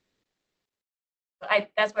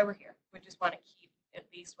 But that's why we're here. We just want to keep at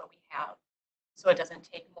least what we have, so it doesn't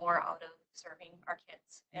take more out of serving our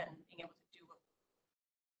kids and being able to do what.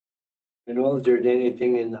 You know, is there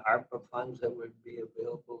anything in the ARPA funds that would be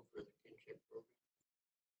available for the kinship program?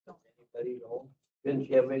 Anybody know? Didn't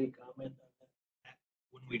you have any comment on that?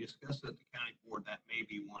 When we discussed it at the county board, that may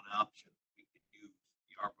be one option. We could use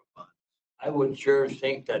the ARPA funds. I would sure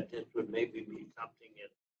think that this would maybe be something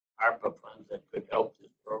in ARPA funds that could help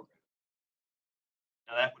this program.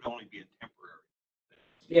 Now, that would only be a temporary.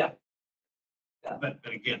 Yeah. But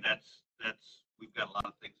again, that's, we've got a lot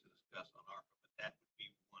of things to discuss on ARPA, but that would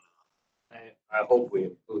be one option. I hope we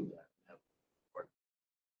include that.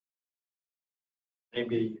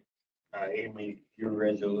 Maybe, Amy, your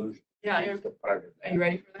resolution. Yeah, is a part of Are that. you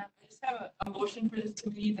ready for that? I just have a motion for this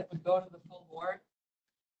committee that would go to the full board.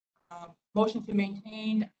 Motion to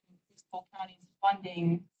maintain Polk County's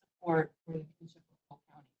funding support for the kinship of Polk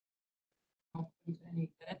County. I don't think there's any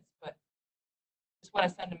minutes, but just want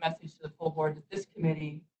to send a message to the full board that this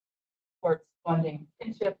committee supports funding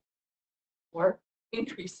kinship or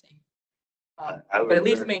increasing, I but would at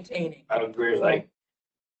least very- maintaining. I would really like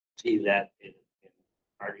to see that in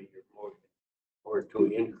part of your motion, or to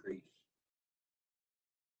increase.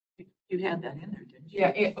 You had that in there, didn't you?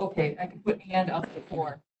 Yeah, okay, I can put and up to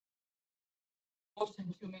 4.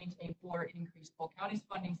 Motion to maintain 4, increase Polk County's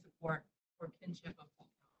funding support for kinship of Polk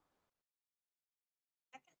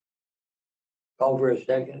Call for a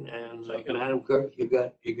second, and Madam Clerk, you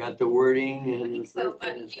got the wording and the So, first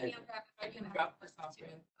and the second. County. I can drop this off for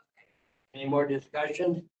you. Any more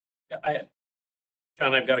discussion? Yeah,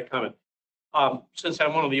 John, I've got a comment. Since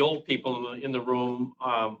I'm one of the old people in the room,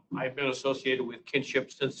 I've been associated with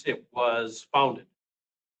kinship since it was founded.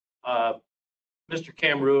 Mr.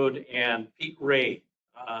 Camrood and Pete Ray,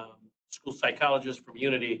 school psychologist from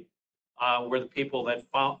Unity, were the people that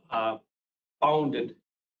founded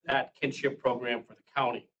that kinship program for the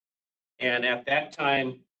county. And at that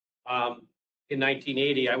time, in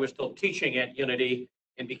 1980, I was still teaching at Unity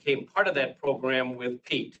and became part of that program with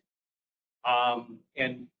Pete.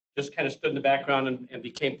 And just kind of stood in the background and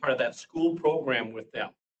became part of that school program with them.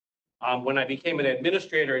 When I became an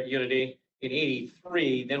administrator at Unity in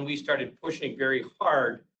 '83, then we started pushing very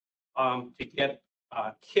hard to get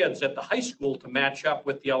kids at the high school to match up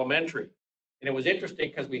with the elementary. And it was interesting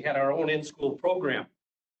because we had our own in-school program.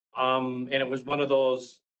 And it was one of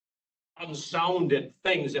those unsounded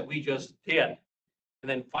things that we just did. And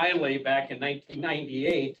then finally, back in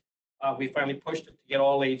 1998, we finally pushed it to get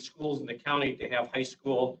all 8 schools in the county to have high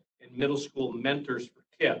school and middle school mentors for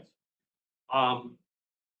kids.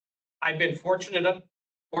 I've been fortunate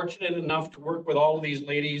enough to work with all of these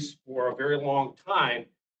ladies for a very long time,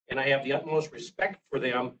 and I have the utmost respect for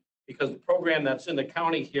them because the program that's in the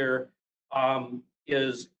county here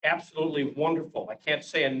is absolutely wonderful. I can't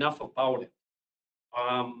say enough about it.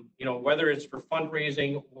 You know, whether it's for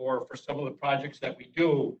fundraising or for some of the projects that we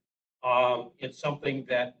do, it's something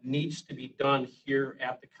that needs to be done here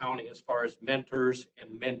at the county as far as mentors and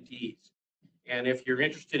mentees. And if you're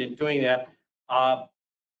interested in doing that,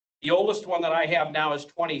 the oldest one that I have now is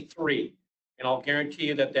 23. And I'll guarantee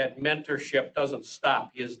you that that mentorship doesn't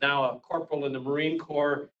stop. He is now a corporal in the Marine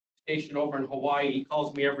Corps stationed over in Hawaii. He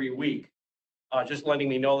calls me every week, just letting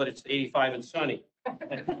me know that it's 85 and sunny.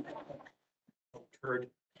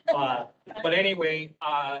 Turd. But anyway,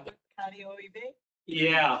 County OEB?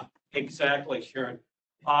 yeah, exactly, Sharon.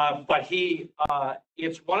 But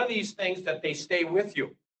it's one of these things that they stay with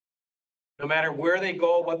you. No matter where they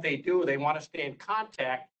go, what they do, they want to stay in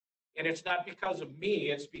contact. And it's not because of me,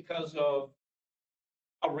 it's because of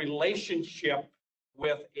a relationship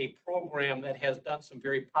with a program that has done some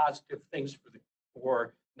very positive things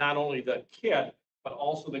for not only the kid, but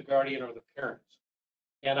also the guardian or the parents.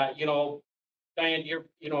 And you know, Diane, you're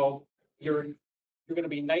going to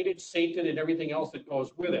be knighted, sainted, and everything else that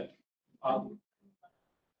goes with it.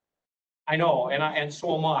 I know, and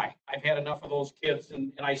so am I. I've had enough of those kids,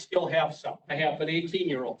 and I still have some. I have an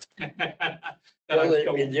 18-year-old.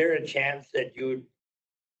 Is there a chance that you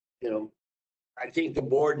know, I think the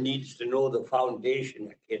board needs to know the foundation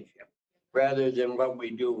of kinship, rather than what we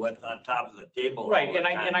do, what's on top of the table. all Right, the and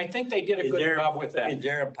time. I think they did a Is good there- job with that. Is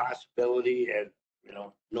there a possibility,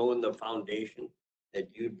 knowing the foundation,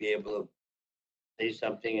 that you'd be able to say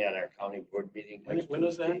something at our county board meeting? When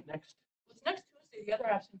is that next? It's next Tuesday. The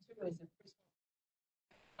other option too is if there's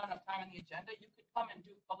not enough time on the agenda, you could come and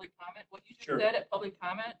do public comment. What you just Sure. said at public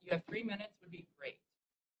comment, you have 3 minutes would be great.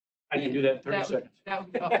 I can do that in 30 That would- seconds. That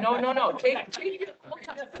would, no.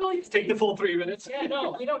 Take the full 3 minutes. Yeah,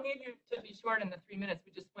 no, we don't need you to be short in the 3 minutes.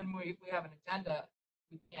 We just, when we have an agenda,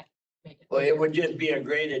 we can't make it. Well, it would just be a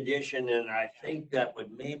great addition, and I think that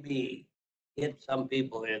would maybe hit some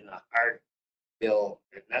people in the heart, Bill,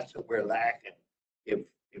 and that's what we're lacking. If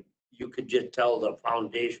you could just tell the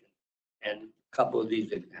foundation and a couple of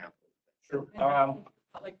these examples. Sure.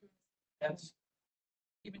 Like, That's,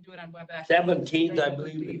 even do it on WebEx. 17th, I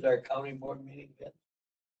believe, is our county board meeting. Ben?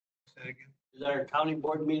 Is our county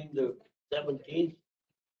board meeting the 17th?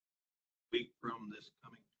 Week from this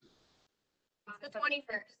coming. The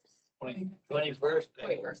 21st.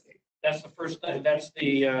 21st? that's the first, that's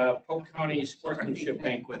the Polk County Sportsmanship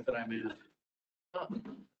Banquet that I'm in.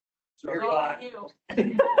 You're Oh, fine. you.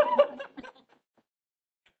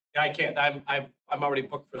 I can't, I'm already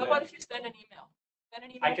booked for How about that. if you send an email? Send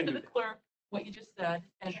an I email can to do the clerk, what you just said,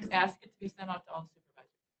 and ask it to be sent out to all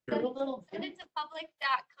supervisors. Send it to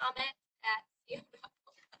public.comment@co.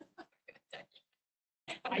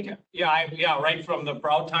 Yeah, right from the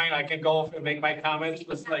Brown I can go and make my comments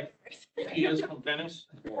with like he is from Venice.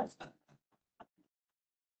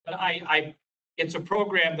 But it's a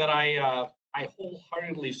program that I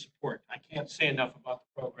wholeheartedly support. I can't say enough about the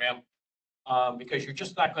program because you're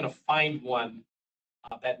just not going to find one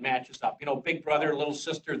that matches up. You know, big brother, little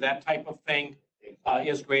sister, that type of thing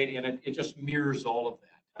is great, and it just mirrors all of that.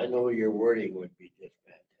 I know your wording would be just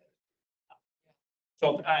fantastic.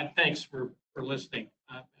 So thanks for listening.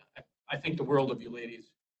 I think the world of you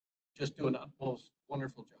ladies. Just doing a most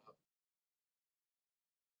wonderful job.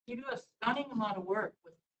 You do a stunning amount of work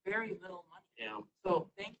with very little money. Yeah. So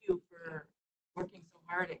thank you for working so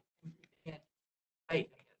hard at keeping it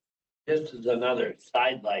tight, I guess. This is another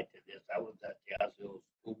sidelight to this. I was at the Osceola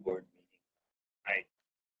School Board meeting, right?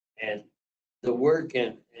 And the work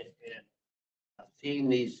and seeing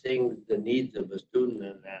these things, the needs of a student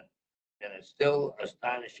and that, and it's still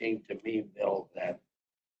astonishing to me, Bill, that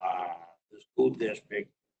the school district,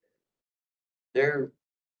 they're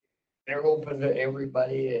open to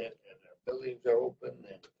everybody, and their buildings are open,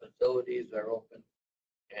 and facilities are open,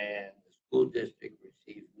 and the school district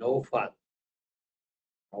receives no funds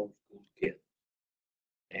from homeschool kids.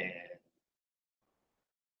 And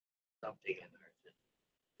something in our system.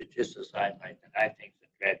 It's just a sideline that I think is a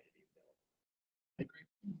tragedy. I agree.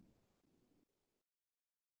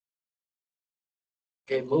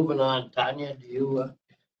 Okay, moving on. Tanya, do you?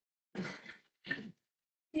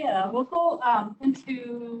 Yeah, we'll go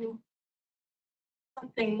into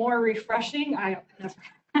something more refreshing. COVID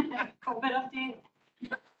update.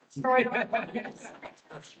 Sorry.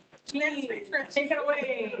 Please, take it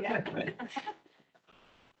away.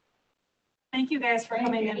 Thank you guys for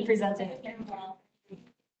coming and presenting.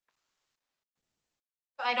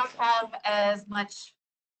 I don't have as much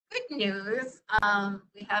good news.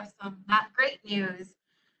 We have some not great news.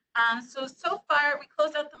 So far, we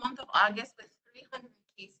closed out the month of August with 300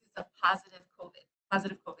 cases of positive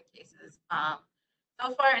COVID cases.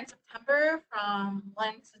 So far in September, from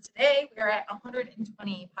 1 to today, we are at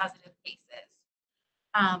 120 positive cases,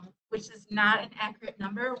 which is not an accurate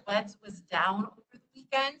number. WEDS was down over the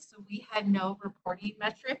weekend, so we had no reporting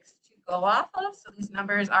metrics to go off of. So these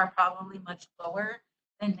numbers are probably much lower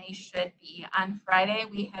than they should be. On Friday,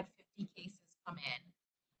 we had 50 cases come in,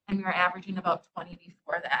 and we were averaging about 20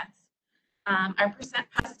 before that. Our percent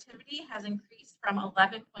positivity has increased from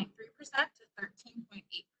 11.3% to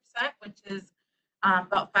 13.8%, which is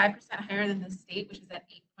about 5% higher than the state, which is at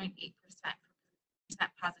 8.8%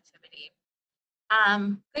 percent positivity.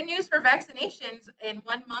 Good news for vaccinations. In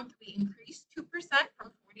 1 month, we increased 2%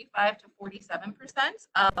 from 45 to 47%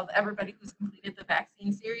 of everybody who's completed the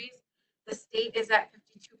vaccine series. The state is at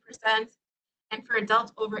 52%. And for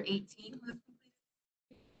adults over 18 who have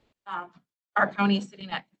completed, our county is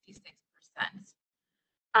sitting at 56%.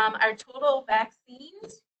 Our total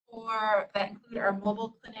vaccines that include our mobile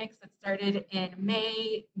clinics that started in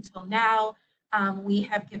May until now, we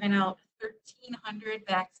have given out 1,300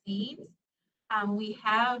 vaccines. We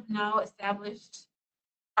have now established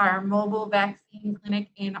our mobile vaccine clinic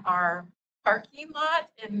in our parking lot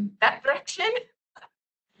in that direction.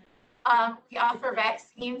 We offer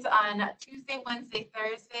vaccines on Tuesday, Wednesday,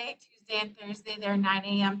 Thursday. Tuesday and Thursday, they're 9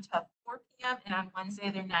 a.m. to 4 PM, and on Wednesday,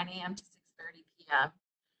 they're 9 AM to 6:30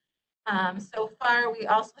 PM. So far, we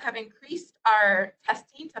also have increased our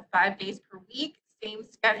testing to 5 days per week, same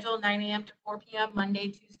schedule, 9 AM to 4 PM, Monday,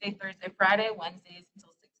 Tuesday, Thursday, Friday, Wednesdays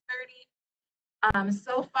until 6:30.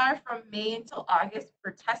 So far from May until August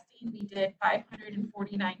for testing, we did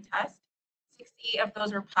 549 tests. 60 of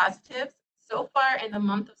those were positives. So far in the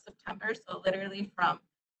month of September, so literally from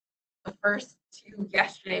the first to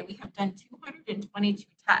yesterday, we have done 222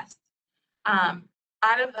 tests.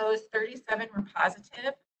 Out of those, 37 were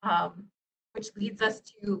positive, which leads us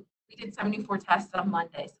to, we did 74 tests on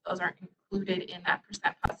Monday, so those aren't included in that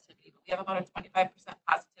percent positivity, but we have about a 25%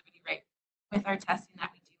 positivity rate with our testing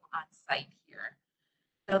that we do on site here.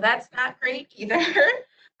 So that's not great either.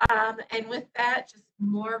 And with that, just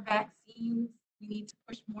more vaccines. We need to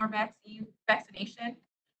push more vaccination.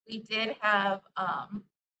 We did have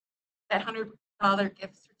that $100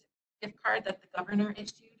 gift card that the governor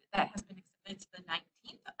issued that has been extended to the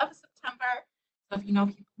 19th of September. So if you know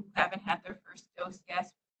people who haven't had their first dose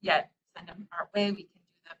yet, send them our way. We can do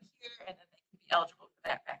them here, and then they can be eligible for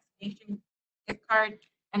that vaccination gift card.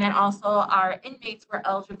 And then also our inmates were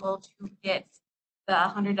eligible to get the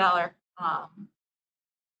 $100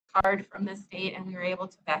 card from the state, and we were able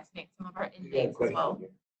to vaccinate some of our inmates as well.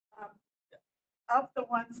 Of the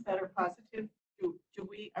ones that are positive,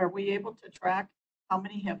 are we able to track how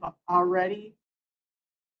many have already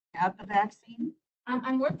had the vaccine?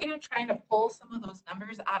 I'm working on trying to pull some of those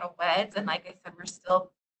numbers out of WEDS, and like I said, we're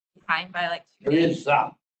still behind by like 2 There days. is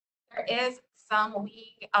some. There is some.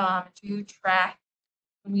 We do track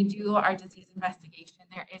when we do our disease investigation.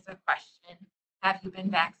 There is a question: have you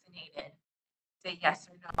been vaccinated? Say yes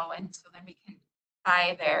or no, and so then we can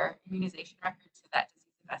tie their immunization record to that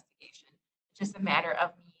disease investigation. It's just a matter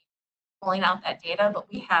of me pulling out that data, but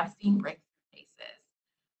we have seen breakthrough cases.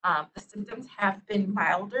 The symptoms have been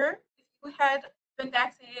milder if you had been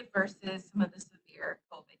vaccinated versus some of the severe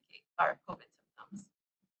COVID symptoms.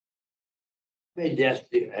 They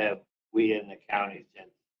just have we in the county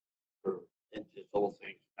since this whole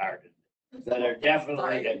thing started that are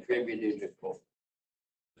definitely contributed to COVID.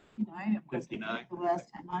 59 the last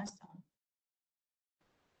time I saw.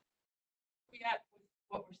 We got with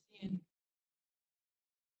what we're seeing.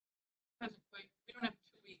 Because we don't have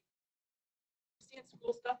 2 weeks. Seeing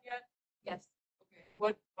school stuff yet? Yes. Okay.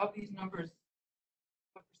 What of these numbers?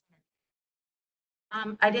 What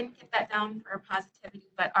percentage? I didn't get that down for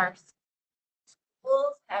positivity, but our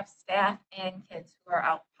schools have staff and kids who are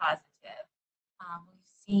out positive. We've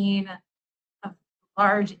seen a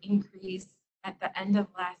large increase at the end of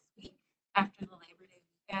last week after the Labor Day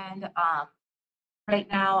weekend. Right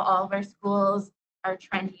now, all of our schools are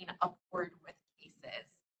trending upward with cases.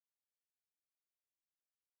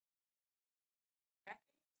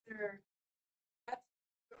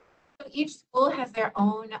 So each school has their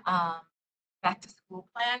own back to school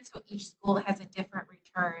plan. So each school has a different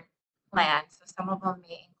return plan. So some of them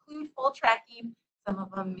may include full tracking, some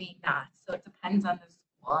of them may not. So it depends on the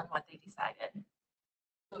school and what they decided.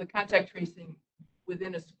 So the contact tracing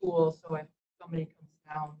within a school, so if somebody comes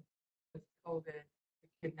down with COVID, the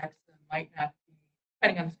kid next to them might not be,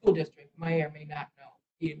 depending on the school district, may or may not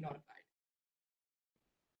be notified.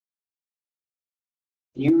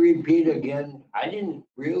 Can you repeat again? I didn't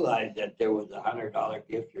realize that there was $100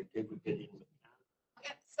 gift certificate in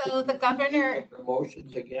Okay, so the governor,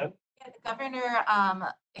 promotions again. yeah, the governor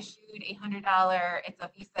issued $100, it's a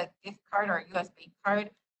Visa gift card or a US bank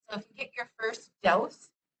card. So if you get your first dose,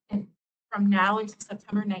 and from now until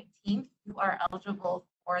September 19th, you are eligible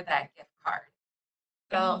for that gift card.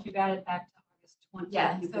 So You got it back to August 20th.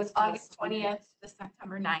 yeah, so it's August 20th to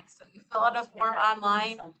September 9th. So you fill out a form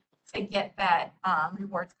online to get that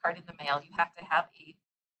rewards card in the mail. You have to have a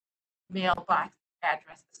mailbox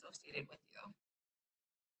address associated with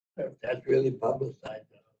you. If that's really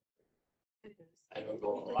publicized. It is. I don't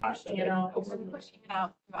know a lot. You know, we're pushing it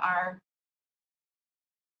out through our,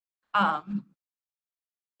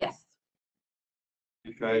 yes.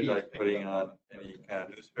 You tried like putting on any kind of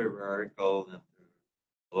newspaper articles in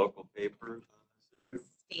the local papers?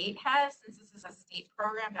 State has, since this is a state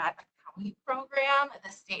program, not a county program, the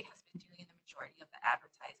state has been doing the majority of the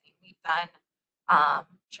advertising. We've done,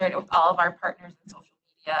 shared it with all of our partners in social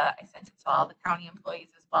media. I sent it to all the county employees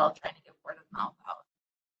as well, trying to get word of mouth out.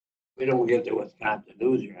 We don't get the Wisconsin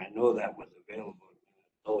News here. I know that was available in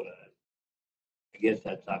Minnesota. I guess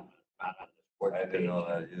that's not on the sports I page. didn't know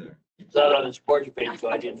that either. It's not on the sports page, so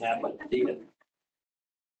I didn't have to see it.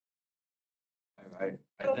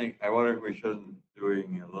 I think, I wonder if we shouldn't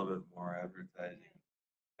doing a little bit more advertising.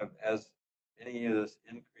 Has any of this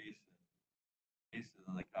increase in cases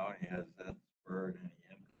in the county, has that spurred any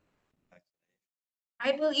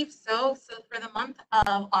I believe so. So for the month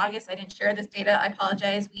of August, I didn't share this data. I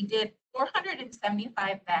apologize. We did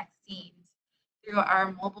 475 vaccines through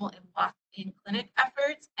our mobile and walk-in clinic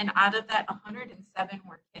efforts. And out of that, 107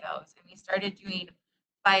 were kiddos. And we started doing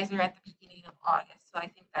Pfizer at the beginning of August. So I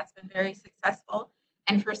think that's been very successful.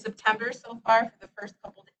 And for September so far, for the first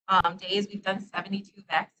couple days, we've done 72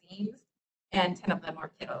 vaccines and 10 of them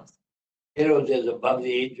were kiddos. Kiddos is above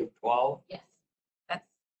the age of 12. Yes, that's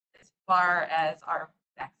as far as our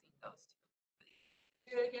vaccine goes.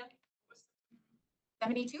 Say it again.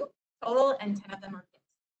 72 total and 10 of them are kids.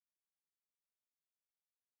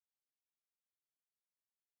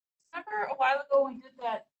 Remember a while ago we did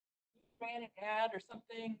that, we ran an ad or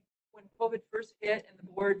something when COVID first hit and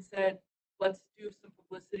the board said, let's do some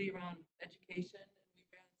publicity around education. And we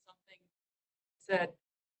ran something, said,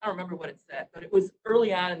 I don't remember what it said, but it was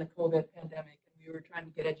early on in the COVID pandemic and we were trying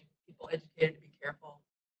to get people educated to be careful.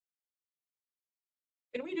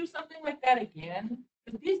 Can we do something like that again?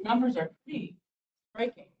 Because these numbers are pretty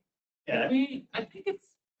striking. Yeah. I think it's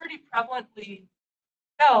pretty prevalently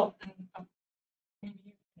felt, and maybe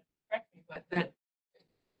you can correct me, but that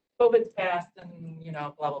COVID's passed and,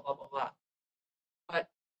 blah, blah, blah, blah, blah. But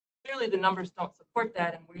clearly the numbers don't support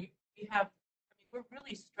that. And we're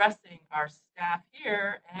really stressing our staff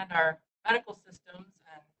here and our medical systems.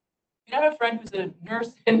 And I have a friend who's a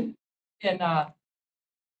nurse in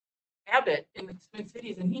Abbott in the Twin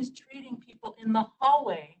Cities, and he's treating people in the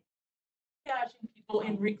hallway, triaging people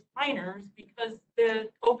in recliners because the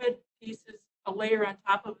COVID piece is a layer on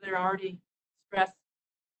top of their already stress.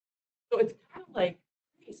 So it's kind of like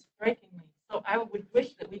pretty strikingly. So I would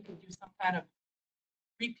wish that we could do some kind of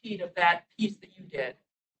repeat of that piece that you did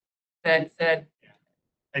that said,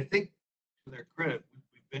 I think to their credit,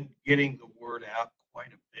 we've been getting the word out quite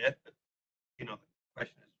a bit, but the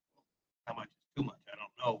question is, how much is too much? I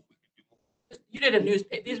don't know if we can do more. you did a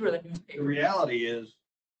newspaper. These were the The newspapers. reality is,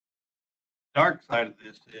 dark side of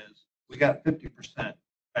this is we got 50%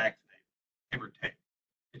 vaccinated, give or take.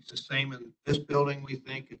 It's the same in this building, we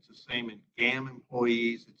think. It's the same in GAM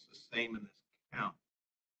employees. It's the same in this county.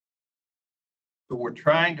 So we're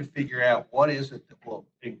trying to figure out what is it that will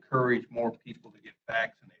encourage more people to get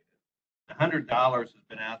vaccinated. The $100 has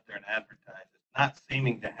been out there and advertised. It's not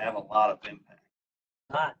seeming to have a lot of impact.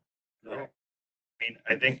 Not. So, I mean,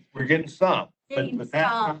 I think we're getting some, Getting but that's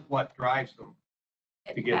some. not what drives them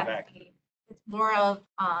to get vaccinated. It's more of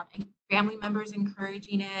family members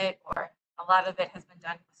encouraging it, or a lot of it has been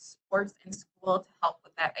done with sports in school to help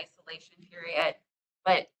with that isolation period.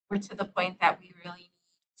 But we're to the point that we really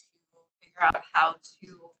need to figure out how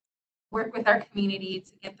to work with our community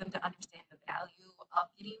to get them to understand the value of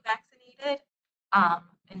getting vaccinated,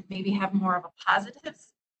 and maybe have more of a positive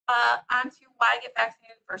onto why get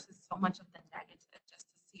vaccinated versus so much of the negative, just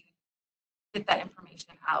to get that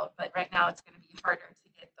information out. But right now it's going to be harder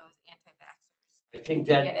to get those anti-vaxxers. I think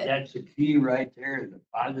that's the key right there, the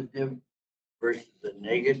positive versus the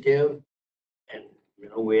negative. And,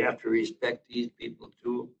 we have to respect these people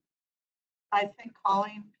too. I think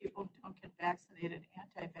calling people who don't get vaccinated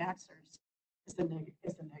anti-vaxxers is a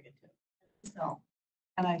negative. So,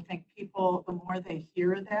 and I think people, the more they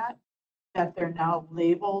hear that they're now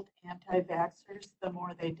labeled anti-vaxxers, the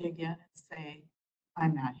more they dig in and say,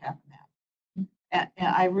 I'm not having that.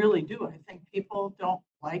 And I really do. I think people don't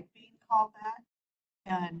like being called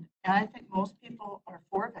that. And I think most people are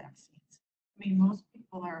for vaccines. I mean, most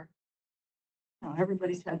people are,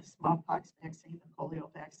 everybody's had the smallpox vaccine, the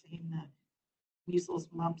polio vaccine, the measles,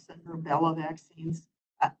 mumps, and rubella vaccines.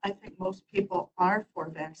 I think most people are for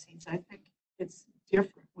vaccines. I think it's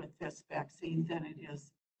different with this vaccine than it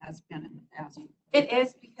has been in the past. It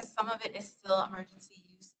is, because some of it is still emergency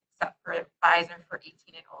use, except for Pfizer for 18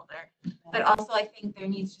 and older. But also, I think there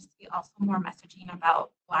needs just to be also more messaging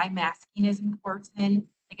about why masking is important.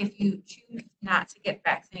 Like, if you choose not to get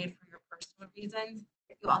vaccinated for your personal reasons,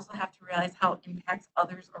 you also have to realize how it impacts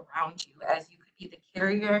others around you, as you could be the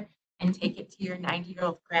carrier and take it to your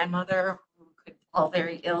 90-year-old grandmother who could fall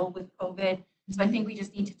very ill with COVID. So I think we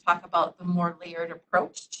just need to talk about the more layered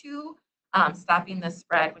approach to stopping the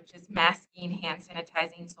spread, which is masking, hand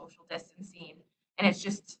sanitizing, social distancing. And it's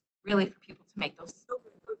just really for people to make those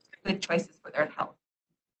good choices for their health.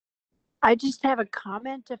 I just have a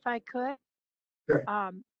comment if I could. Sure.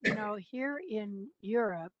 Here in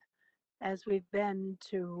Europe, as we've been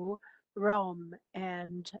to Rome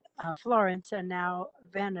and Florence and now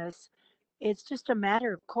Venice, it's just a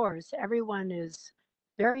matter of course. Everyone is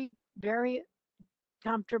very, very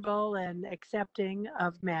comfortable and accepting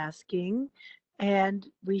of masking. And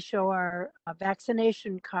we show our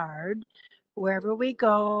vaccination card wherever we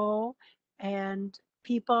go. And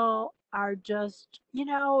people are just,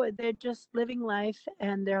 they're just living life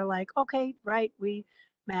and they're like, okay, right, we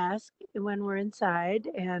mask when we're inside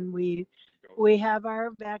and we have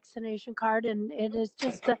our vaccination card and it is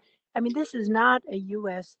just I mean, this is not a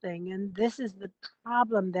US thing and this is the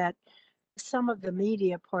problem that some of the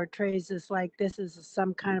media portrays as like this is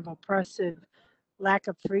some kind of oppressive lack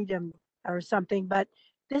of freedom or something, but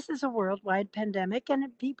this is a worldwide pandemic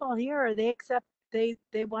and people here they accept they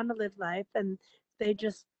want to live life and they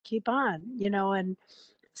just keep on, and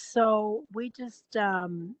so we just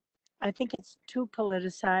I think it's too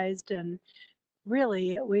politicized and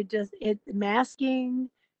really we just it masking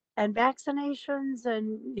and vaccinations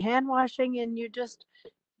and hand washing and you just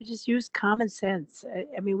use common sense.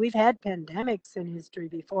 I mean, we've had pandemics in history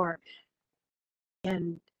before,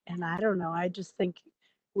 and I don't know. I just think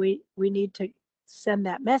we need to send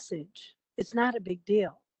that message. It's not a big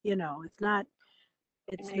deal, It's not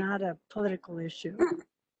a political issue.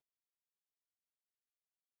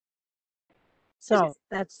 So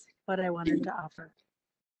that's what I wanted to offer.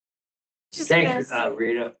 Thanks,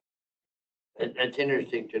 Rita. It's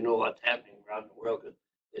interesting to know what's happening around the world, 'cause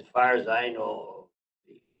as far as I know,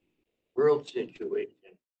 the world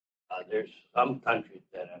situation, there's some countries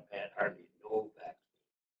that have had hardly no vaccine.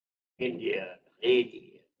 India,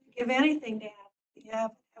 Haiti. Give anything to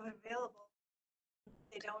have it available.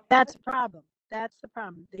 They don't. That's a problem. That's the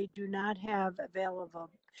problem. They do not have available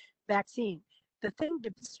vaccine. The thing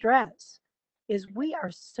to stress is we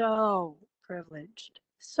are so privileged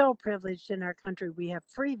in our country. We have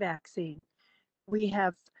free vaccine. We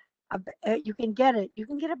have you can get it. You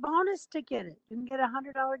can get a bonus to get it. You can get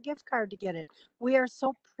 $100 gift card to get it. We are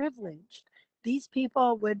so privileged. These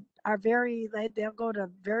people are very they'll go to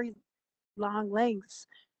very long lengths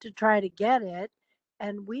to try to get it,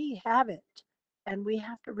 and we have it. And we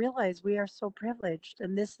have to realize we are so privileged.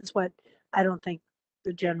 And this is what I don't think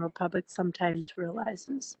the general public sometimes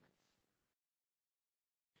realizes.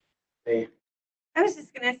 Hey, I was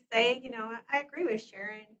just gonna say, I agree with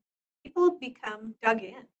Sharon. People become dug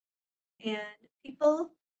in, and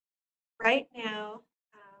people right now,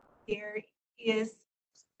 there is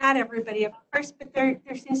not everybody, of course, but there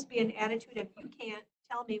seems to be an attitude of you can't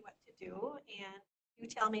tell me what to do, and you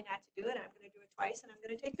tell me not to do it, I'm going to do it twice, and I'm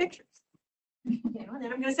going to take pictures, and then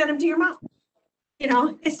I'm going to send them to your mom.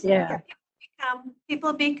 It's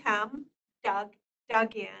people become dug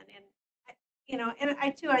in, and I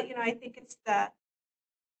too, I think it's that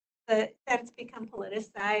it's become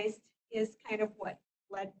politicized is kind of what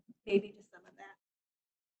led maybe to some of that.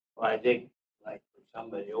 well, I think like for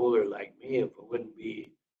somebody older like me, if it wouldn't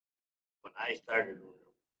be when I started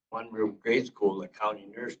one room grade school, the county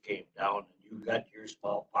nurse came down and you got your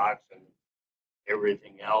smallpox and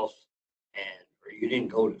everything else, and or you didn't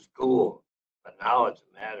go to school. But now it's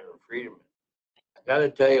a matter of freedom. I got to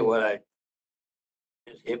tell you what I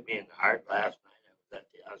just hit me in the heart last night. I was at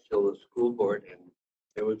the Osceola School Board, and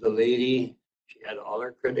there was a lady. She had all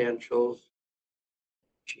her credentials.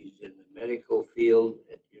 She's in the medical field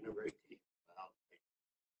at the university. Well,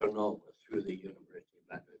 I don't know if it was through the university,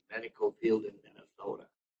 but the medical field in Minnesota.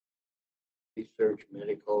 Research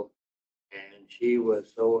medical. And she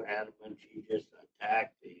was so adamant, she just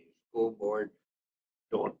attacked the school board.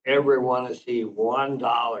 Don't ever want to see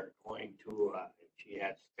 $1 going to, she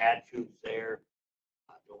had statutes there.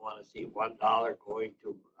 I don't want to see $1 going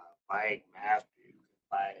to buying masks. You can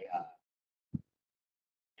buy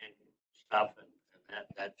and stuff, and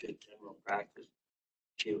that's just general practice.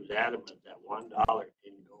 She was adamant that $1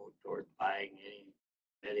 didn't go toward buying any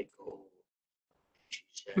medical. She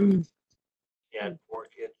said she had 4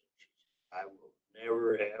 kids. She said, I will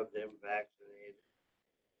never have them vaccinated.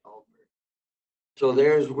 So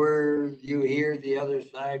there's where you hear the other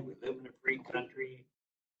side. We live in a free country,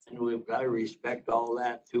 and we've got to respect all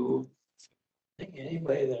that too. I think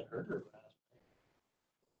anybody that heard her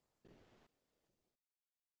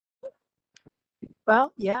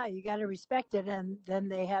Well, yeah, you got to respect it, and then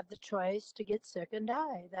they have the choice to get sick and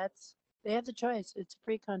die. They have the choice. It's a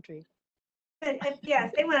free country. But if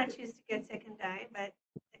they want to choose to get sick and die, but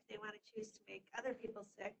if they want to choose to make other people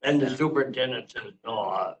sick. and the superintendent says,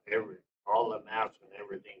 no, all the maps and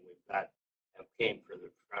everything we've got have came from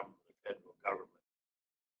the federal government.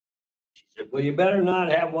 She said, well, you better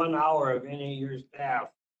not have 1 hour of any of your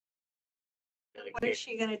staff. What is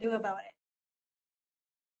she going to do about it?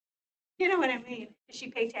 You know what I mean? Does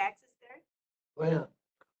she pay taxes there? Well,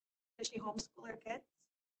 Does she homeschool her kids?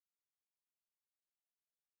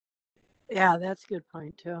 Yeah, that's a good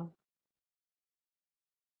point too.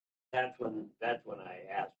 that's when I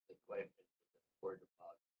asked the question to the board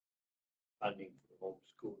about funding for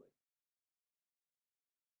homeschooling.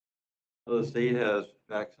 So the state has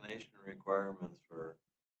vaccination requirements for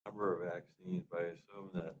a number of vaccines, but I assume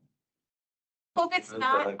that. COVID's That's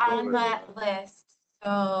not not on COVID, that huh? list,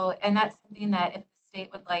 so, and that's something that if the state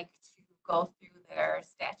would like to go through their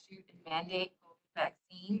statute and mandate COVID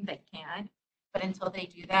vaccine, they can. But until they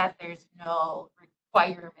do that, there's no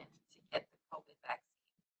requirement to get the COVID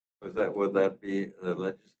vaccine. Would that be, the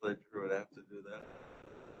legislature would have to do that?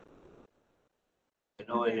 You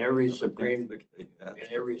know, in every Supreme, In in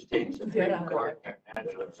every state Supreme Yeah. Court, our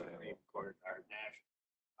national Supreme Court,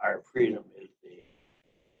 our freedom is the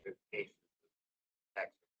case.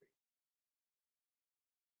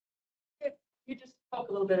 You just spoke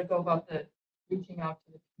a little bit ago about the reaching out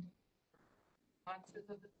to the responses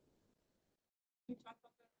of the. Can you talk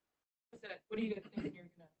about that? What are you thinking you're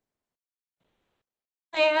gonna?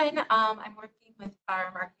 Plan, I'm working with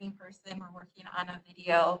our marketing person. We're working on a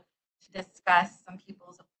video to discuss some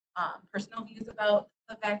people's personal views about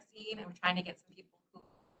the vaccine. And we're trying to get some people who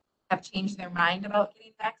have changed their mind about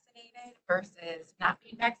getting vaccinated versus not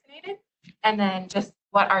being vaccinated. And then just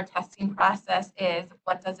what our testing process is,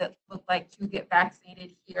 what does it look like to get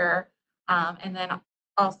vaccinated here? And then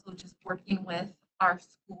also just working with our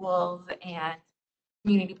schools and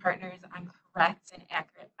community partners on correct and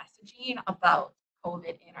accurate messaging about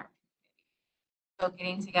COVID in our community. So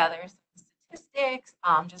getting together some statistics,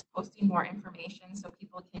 just posting more information so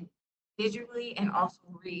people can visually and also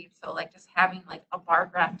read. So like just having like a bar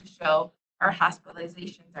graph to show our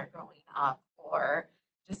hospitalizations are going up, or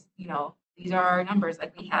just, you know, these are our numbers.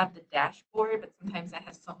 Like we have the dashboard, but sometimes that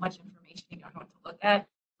has so much information you don't know what to look at.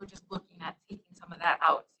 We're just looking at taking some of that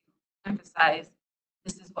out to emphasize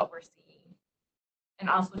this is what we're seeing. And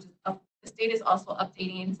also just the state is also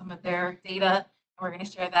updating some of their data, and we're going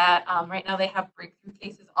to share that. Right now they have breakthrough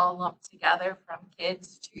cases all lumped together from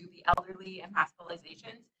kids to the elderly and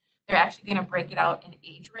hospitalizations. They're actually going to break it out in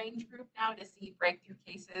age range group now to see breakthrough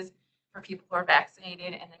cases for people who are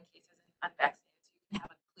vaccinated and then cases in unvaccinated. So you can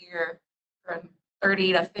have a clear from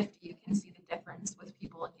 30 to 50, you can see the difference with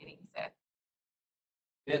people getting sick.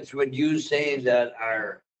 Vince, would you say that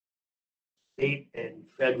our state and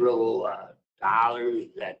federal dollars,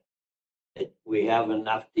 that we have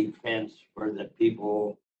enough defense for the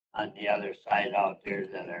people on the other side out there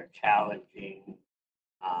that are challenging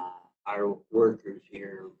our workers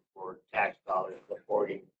here for tax dollars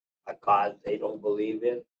supporting a cause they don't believe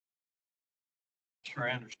in? Sure,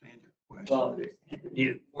 I understand your question.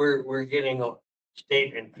 Well, we're getting a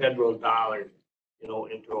state and federal dollars, you know,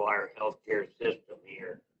 into our healthcare system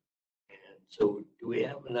here. And so do we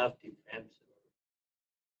have enough defense?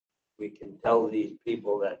 We can tell these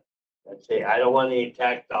people that say, I don't want any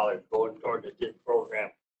tax dollars going toward this program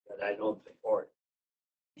that I don't support.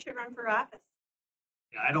 You should run for office.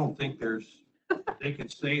 Yeah, I don't think they can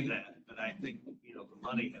say that, but I think, you know, the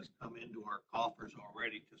money has come into our coffers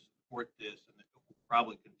already to support this, and it will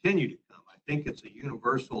probably continue to come. I think it's a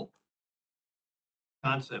universal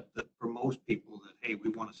concept that for most people that, hey, we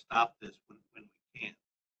want to stop this when we can.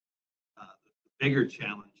 The bigger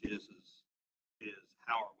challenge is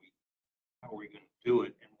how are we going to do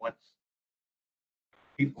it, and what's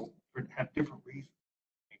people have different reasons.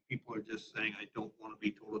 I mean, people are just saying, I don't want to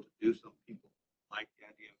be told to do something. People like the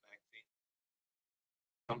idea of vaccine.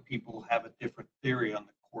 Some people have a different theory on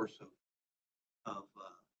the course of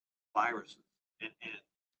viruses, and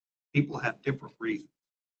people have different reasons.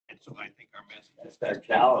 And so I think our message That's our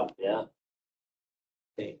challenge, yeah.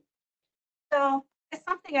 Okay. So it's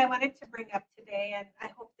something I wanted to bring up today, and I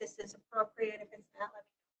hope this is appropriate. If it's not, let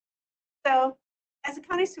me know. So as a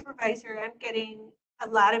county supervisor, I'm getting a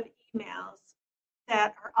lot of emails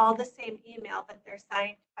that are all the same email, but they're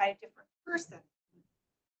signed by a different person,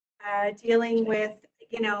 dealing with,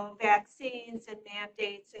 you know, vaccines and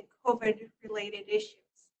mandates and COVID-related issues.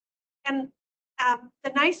 And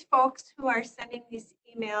the nice folks who are sending these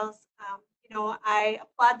emails, you know, I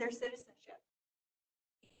applaud their citizenship.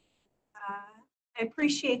 I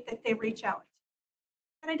appreciate that they reach out.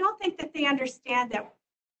 But I don't think that they understand that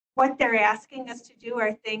what they're asking us to do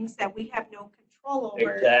are things that we have no control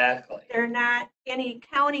over. Exactly. They're not any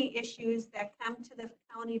county issues that come to the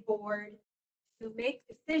county board to make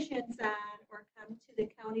decisions on, or come to the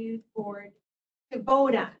county board to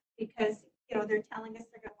vote on, because, you know, they're telling us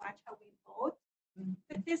they're going to watch how we vote.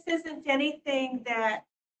 But this isn't anything that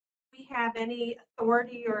we have any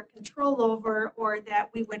authority or control over, or that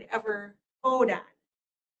we would ever vote on.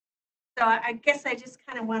 So I guess I just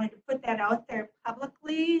kind of wanted to put that out there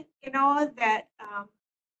publicly, you know, that,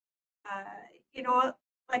 you know,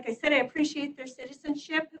 like I said, I appreciate their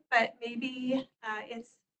citizenship, but maybe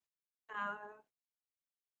it's,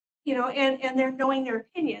 you know, and they're knowing their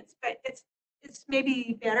opinions, but it's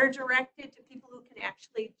maybe better directed to people who can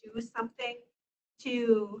actually do something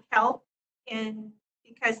to help in,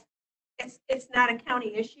 because it's not a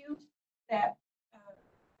county issue that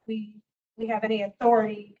we have any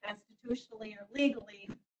authority constitutionally or legally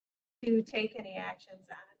to take any actions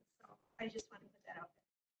on. So I just want to put that out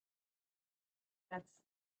there. That's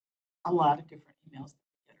a lot of different emails.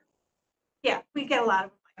 Yeah, we get a lot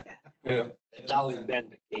of them like that. Yeah. It's always been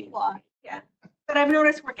the case. Yeah, but I've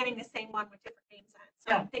noticed we're getting the same one with different names on it,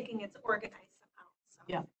 so I'm thinking it's organized somehow. So.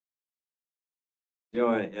 Yeah. You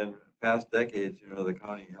know, in past decades, you know, the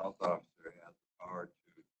county health officer has the power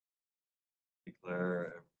to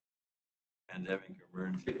declare a pandemic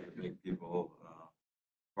emergency to make people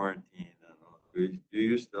quarantine. And all. Do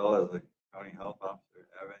you still, as a county health officer,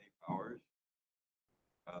 have any powers?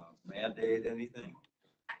 Mandate anything?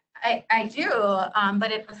 I do,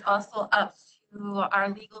 but it was also up to our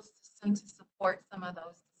legal system to support some of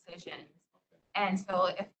those decisions. And so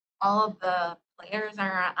if all of the players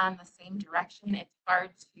are on the same direction, it's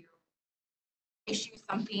hard to issue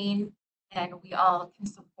something and we all can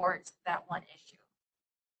support that one issue.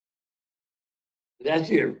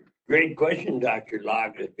 That's a great question, Dr.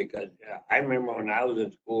 Loggett, because I remember when I was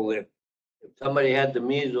in school, if somebody had the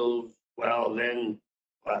measles, well, then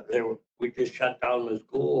we just shut down the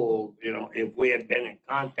school, you know, if we had been in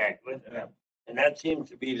contact with them. And that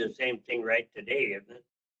seems to be the same thing right today, isn't it?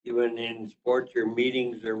 Even in sports or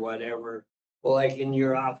meetings or whatever. Well, like in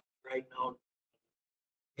your office right now,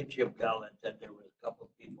 Kinship Bell had said there was a couple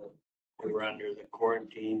of people who were under the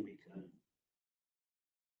quarantine because.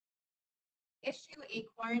 Issue a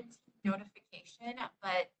quarantine notification,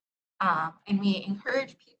 but and we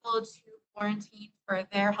encourage people to quarantine for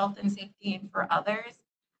their health and safety and for others.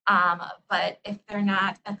 But if they're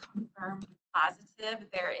not a confirmed positive,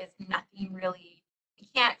 there is nothing really, we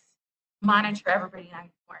can't monitor everybody on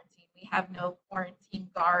quarantine. We have no quarantine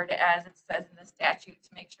guard, as it says in the statute, to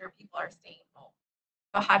make sure people are staying home.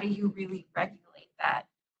 So how do you really regulate that?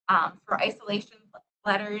 For isolation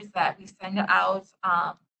letters that we send out,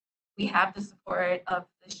 we have the support of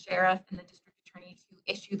the sheriff and the district attorney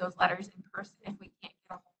to issue those letters in person if we can't get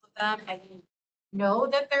a hold of them and know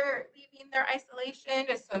that they're leaving their isolation.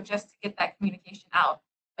 So just to get that communication out.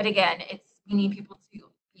 But again, we need people to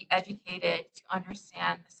be educated to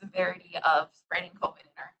understand the severity of spreading COVID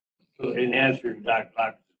in our So in answer to Dr.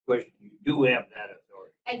 Locke's question, you do have that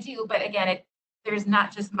authority. I do, but again, there's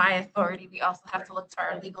not just my authority. We also have to look to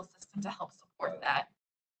our legal system to help support that.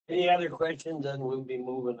 Any other questions, and we'll be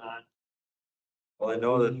moving on. Well, I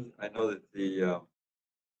know that the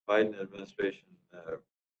Biden administration said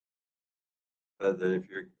that if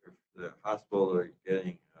the hospital are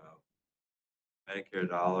getting Medicare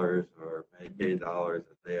dollars or Medicaid dollars,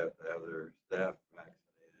 that they have to have their staff vaccinated.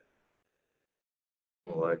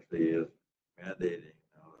 Well, actually is mandating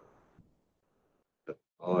that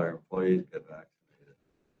all our employees get vaccinated.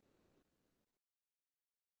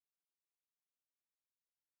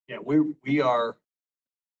 Yeah, we are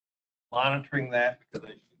monitoring that because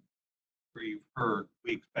as you've heard,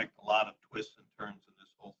 we expect a lot of twists and turns in this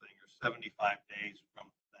whole thing. You're 75 days from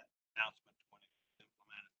that announcement to when it's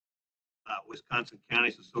implemented. Wisconsin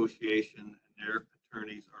Counties Association and their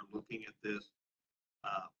attorneys are looking at this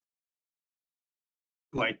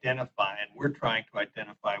to identify, and we're trying to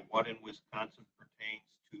identify what in Wisconsin pertains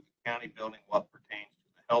to the county building, what pertains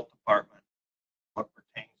to the health department, what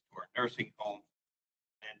pertains to our nursing homes.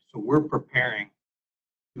 And so we're preparing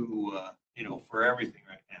to, for everything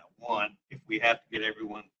right now. One, if we have to get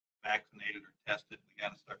everyone vaccinated or tested, we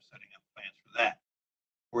got to start setting up plans for that.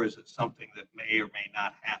 Or is it something that may or may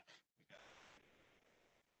not happen?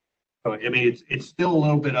 So, I mean, it's still a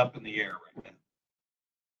little bit up in the air right now.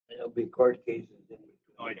 There'll be court cases in between.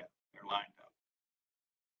 Oh, yeah, they're lined up.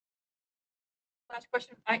 Last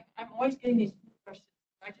question. I'm always getting these questions.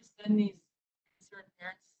 I just send these concerned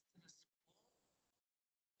parents to the school.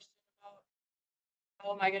 About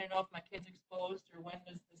how am I going to know if my kid's exposed or when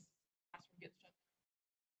does this classroom get shut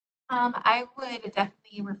down? I would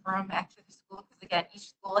definitely refer them back to the school because again, each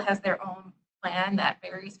school has their own plan that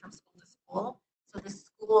varies from school to school. So the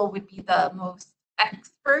school would be the most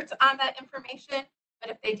expert on that information. But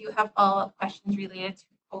if they do have follow-up questions related to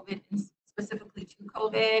COVID and specifically to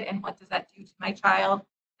COVID and what does that do to my child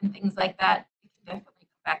and things like that, we can definitely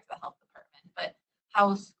come back to the health department. But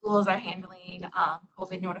how schools are handling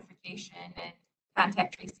COVID notification and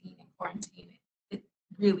contact tracing and quarantine, it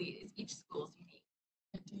really is each school's unique.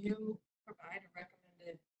 Do you provide a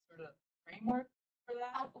recommended sort of framework for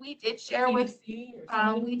that? We did share with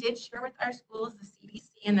our schools the CDC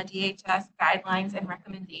and the DHS guidelines and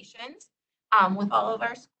recommendations with all of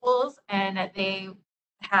our schools, and they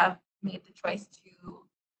have made the choice to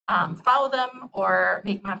follow them or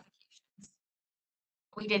make modifications.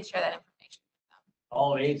 We did share that information with them.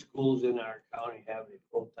 All 8 schools in our county have a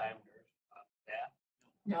full-time nurse on staff.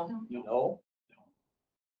 No. No?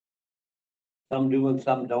 Some do and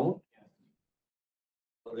some don't?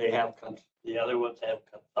 So they have, the other ones have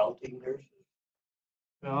consulting nurses?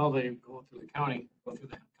 Well, they go through the county, go through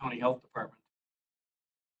the county health department.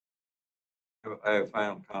 I have a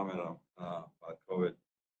final comment on, about COVID.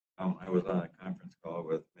 I was on a conference call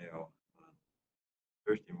with Mayo on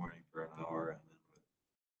Thursday morning for an hour and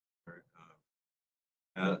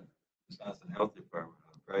then with Wisconsin Health Department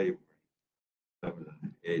on Friday morning, 7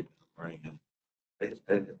 to 8 in the morning. And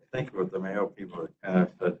I think with the Mayo people that kind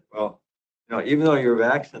of said, well, you know, even though you're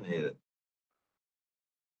vaccinated, you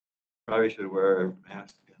probably should wear a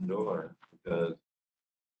mask indoor because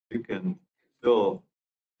you can still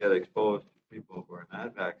get exposed to people who are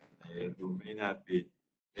not vaccinated, who may not be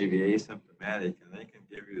maybe asymptomatic, and they can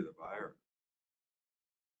give you the virus.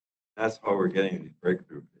 That's how we're getting these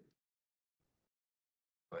breakthrough cases.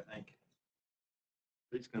 So I think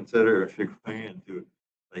please consider if you're going into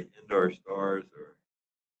like indoor stores or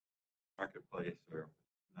marketplace or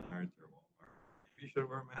Menards or Walmart, maybe you should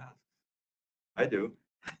wear masks. I do.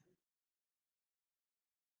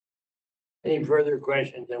 Any further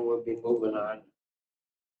questions, then we'll be moving on.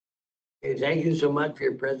 Okay, thank you so much for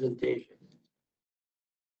your presentation.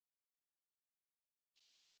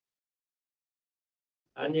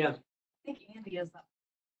 Anya? I think Andy is up.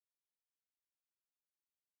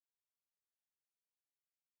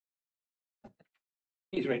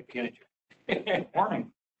 He's right behind you.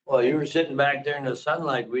 Morning. Well, you were sitting back there in the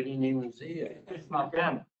sunlight. We didn't even see you. Snuck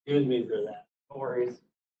in. Excuse me for that. No worries.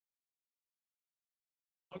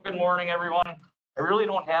 Well, good morning, everyone. I really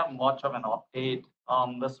don't have much of an update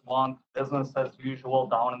this month. Business as usual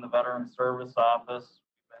down in the Veteran Service Office.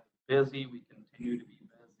 We've been busy. We continue to be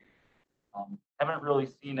busy. Haven't really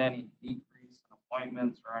seen any decrease in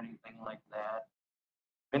appointments or anything like that.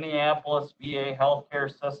 Minneapolis VA healthcare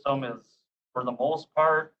system is, for the most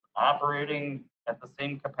part, operating at the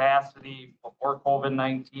same capacity before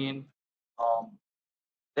COVID-19.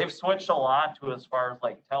 They've switched a lot to as far as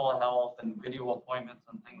like telehealth and video appointments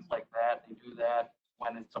and things like that. They do that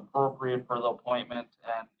when it's appropriate for the appointment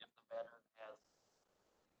and if the veteran has.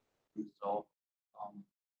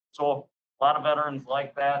 So a lot of veterans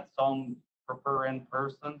like that. Some prefer in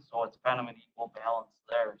person, so it's kind of an equal balance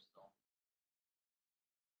there. So.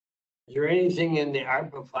 Is there anything in the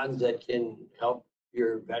ARPA funds that can help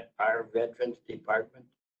our veterans department?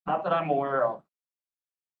 Not that I'm aware of.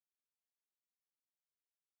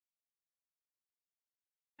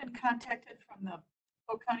 Been contacted from the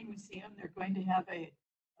Polk County Museum. They're going to have a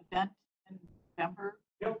event in November.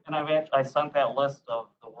 Yep. And I sent that list of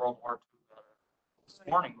the World War II veterans this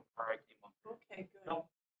morning before I came up. Okay, good. Yep.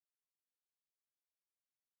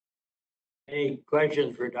 Any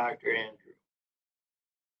questions for Dr. Andrew?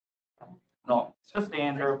 No, it's just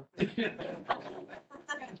Andrew.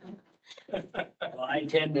 Well, I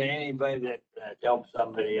tend to anybody that helps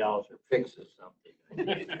somebody else or fixes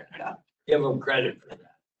something. Give them credit for that.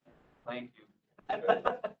 Thank you.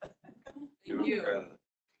 Thank you.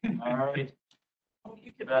 All right. Hope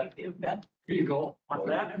you can make the event. Here you go. What's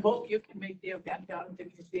I that? hope you can make the event down at the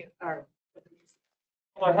museum.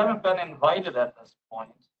 Well, I haven't been invited at this point.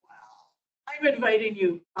 I'm inviting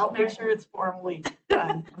you. I'll make sure it's formally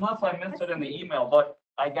done. Unless I missed it in the email, but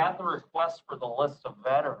I got the request for the list of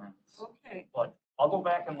veterans. Okay. But I'll go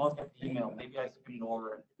back and look at the email. Maybe I skimmed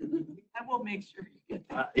over it. I will make sure you get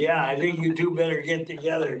that. Yeah, I think you two better get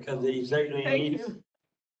together because he certainly Thank needs you. to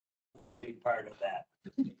be part of that.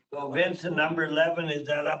 So Vincent, number 11, is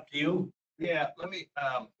that up to you? Yeah, let me,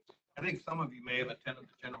 I think some of you may have attended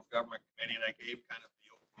the General Government Committee, and I gave kind of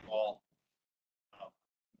the overall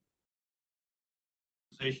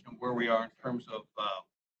position of where we are in terms of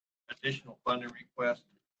additional funding requests.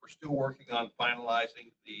 We're still working on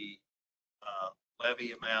finalizing the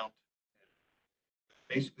levy amount.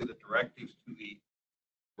 Basically, the directives to the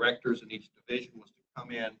directors in each division was to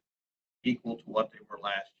come in equal to what they were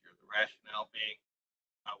last year. The rationale being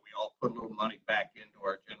we all put a little money back into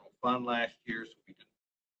our general fund last year, so we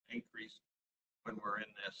didn't increase when we're in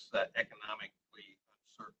this economically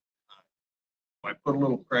uncertain time. So I put a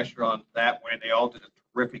little pressure on that way. They all did a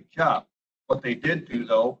terrific job. What they did do,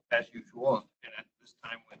 though, as usual, and at this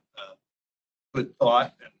time with good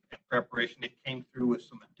thought and preparation, it came through with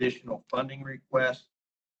some additional funding requests.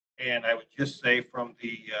 And I would just say from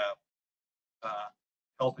the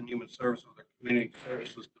Health and Human Services, the Community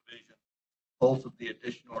Services Division, both of the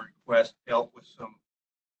additional requests dealt with some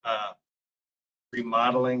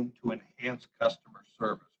remodeling to enhance customer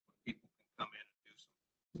service. When people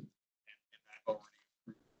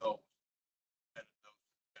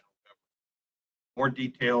more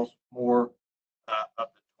details, more of the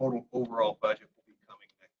total overall budget will be coming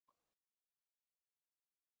next month.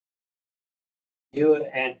 You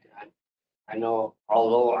and I know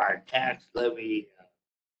although our tax levy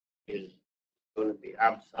is going to be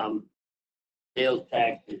up some, sales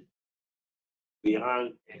tax is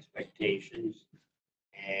beyond expectations.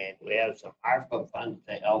 And we have some ARPA funds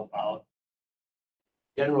to help out.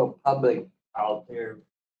 General public out there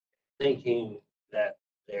thinking that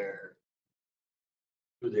they're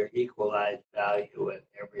through their equalized value and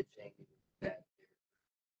everything that their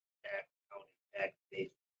tax county tax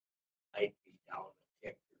base might be down a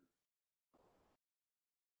tick.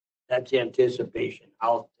 That's anticipation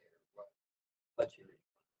out there. What's your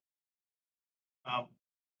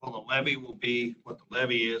Well, the levy will be what the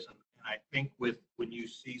levy is, and I think when you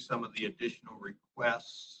see some of the additional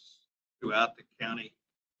requests throughout the county,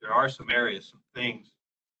 there are some areas, some things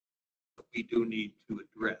that we do need to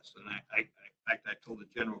address. And in fact, I told the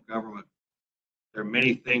general government, there are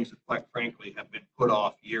many things that quite frankly have been put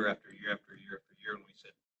off year after year after year after year. And we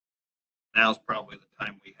said, now's probably the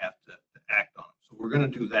time we have to act on it. So we're going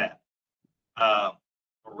to do that,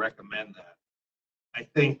 or recommend that. I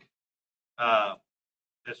think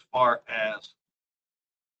as far as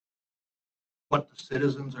what the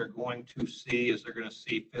citizens are going to see is they're going to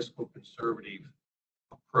see fiscal conservative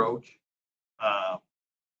approach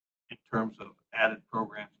in terms of added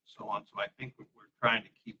programs and so on. So I think we're trying to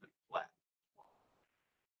keep it flat.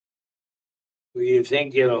 Do you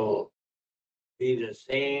think it'll be the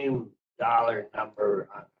same dollar number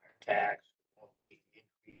on our tax? Won't be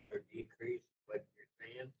increase or decrease, what you're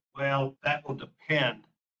saying? Well, that will depend.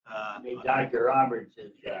 I mean, Dr. Roberts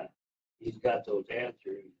is, he's got those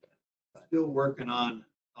answers. Still working on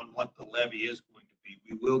what the levy is going to be.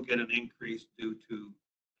 We will get an increase due to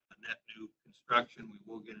a net new construction. We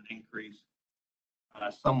will get an increase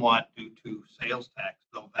somewhat due to sales tax,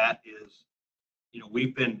 though that is,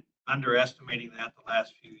 we've been underestimating that the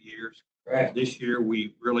last few years. Right. This year,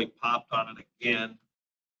 we really popped on it again.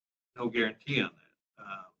 No guarantee on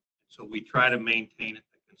that. So we try to maintain a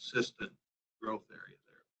consistent growth area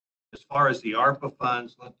there. As far as the ARPA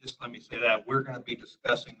funds, let me say that we're going to be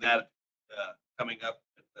discussing that coming up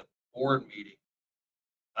at the board meeting.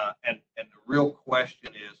 And the real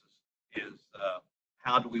question is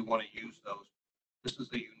how do we want to use those? This is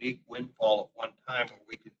a unique windfall at one time where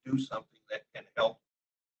we can do something that can help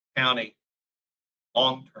county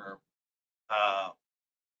long term.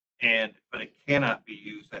 But it cannot be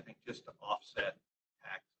used, I think, just to offset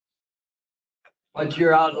taxes. What's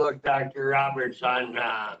your outlook, Dr. Roberts, on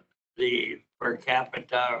the per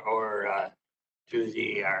capita or to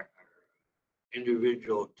the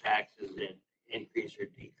individual taxes in increase or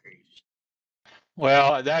decrease?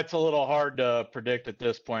 Well, that's a little hard to predict at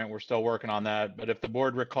this point. We're still working on that. But if the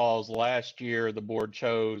board recalls, last year the board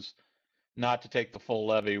chose not to take the full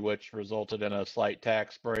levy, which resulted in a slight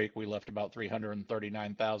tax break. We left about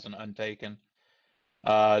 339,000 untaken.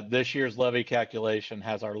 This year's levy calculation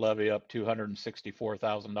has our levy up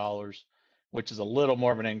 $264,000, which is a little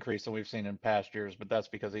more of an increase than we've seen in past years, but that's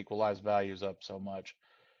because equalized value is up so much.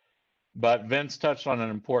 But Vince touched on an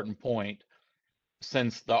important point.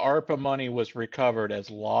 Since the ARPA money was recovered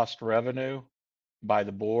as lost revenue by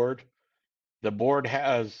the board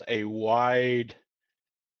has a wide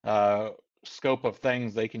scope of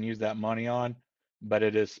things they can use that money on, but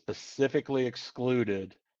it is specifically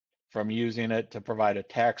excluded from using it to provide a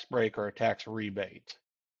tax break or a tax rebate.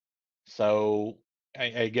 So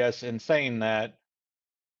I guess in saying that,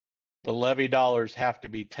 the levy dollars have to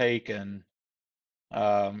be taken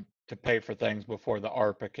to pay for things before the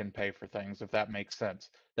ARPA can pay for things, if that makes sense.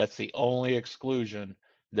 That's the only exclusion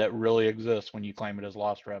that really exists when you claim it as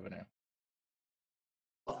lost revenue.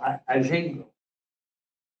 Well, I think,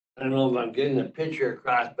 I don't know if I'm getting the picture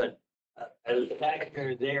across, but as a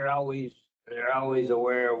taxpayer, they're always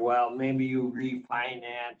aware of, well, maybe you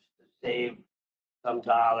refinance to save some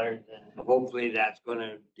dollars, and hopefully that's going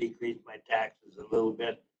to decrease my taxes a little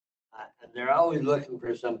bit. And they're always looking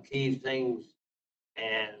for some key things,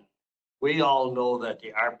 and we all know that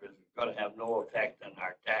the ARPA is going to have no effect on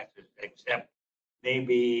our taxes, except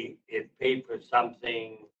maybe it paid for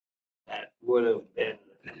something that would have been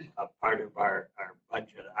a part of our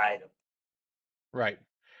budget item. Right.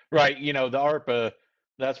 Right. The ARPA,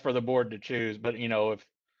 that's for the board to choose. But,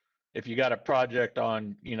 if you got a project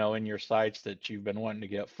on, in your sites that you've been wanting to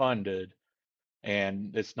get funded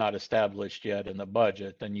and it's not established yet in the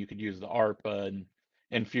budget, then you could use the ARPA, and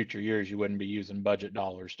in future years, you wouldn't be using budget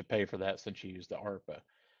dollars to pay for that since you use the ARPA.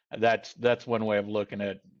 That's one way of looking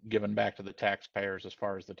at giving back to the taxpayers as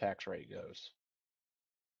far as the tax rate goes.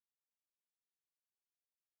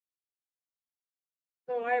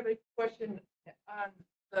 So I have a question on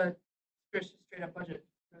the straight up budget.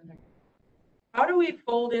 How do we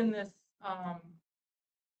fold in this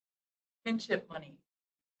kinship money?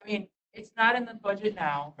 I mean, it's not in the budget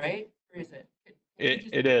now, right? Or is it?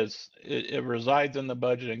 It is. It resides in the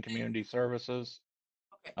budget and community services.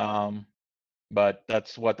 Okay. But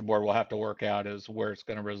that's what the board will have to work out is where it's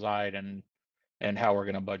going to reside and how we're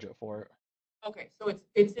going to budget for it. Okay, so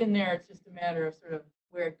it's in there. It's just a matter of sort of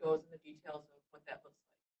where it goes and the details of what that looks like.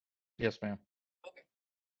 Yes, ma'am.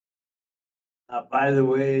 By the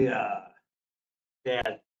way,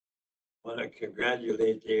 Dad, want to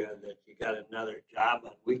congratulate you on that you got another job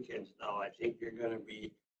on weekends now. I think you're going to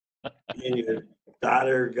be, and your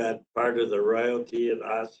daughter got part of the royalty in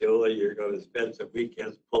Osceola. You're going to spend some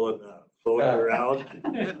weekends pulling a float around.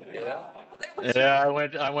 Yeah,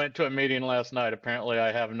 I went to a meeting last night. Apparently,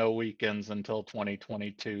 I have no weekends until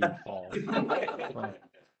 2022 fall.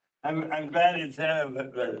 I'm glad it's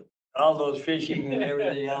all those fishing and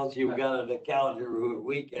everything else you've got on the calendar for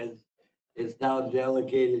weekends. It's now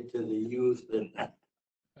delegated to the youth and.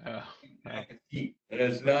 And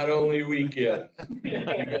it's not only weekends. You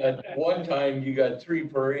got one time you got 3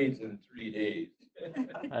 parades in 3 days.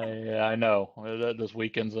 I know. This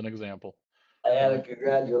weekend's an example. I had to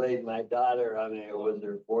congratulate my daughter on it. It was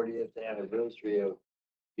her 40th anniversary of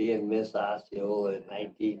being Miss Osceola in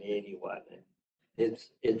 1981.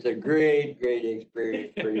 It's a great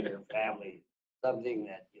experience for your family. Something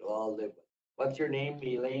that you all live with. What's your name?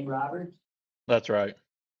 Elaine Roberts? That's right.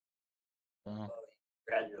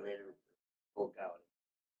 Congratulate her for Polk County.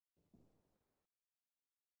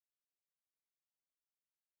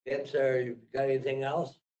 Yes, sir. You got anything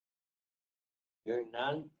else? Hearing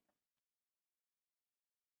none.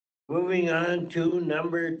 Moving on to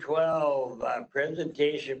number 12,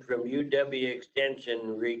 presentation from UW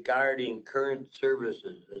Extension regarding current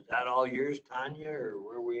services. Is that all yours, Tanya, or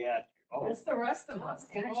where are we at? Oh, That's the rest of us.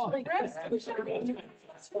 Actually,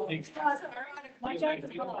 My job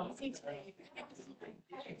is well, see today.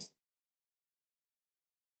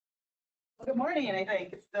 Good morning, I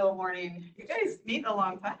think it's still morning. You guys meet a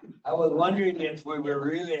long time. I was wondering if we were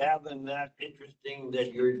really having that interesting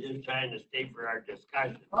that you were just trying to stay for our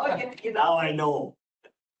discussion. Well, Now I know.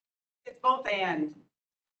 It's both and.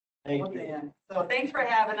 Thank Both you. and. So thanks for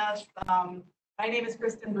having us. My name is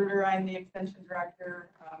Kristen Bruder. I'm the extension director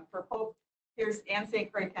for Polk, Pierce, and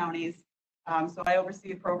St. Croix counties. So I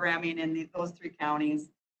oversee programming in those 3 counties.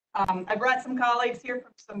 I brought some colleagues here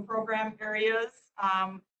from some program areas.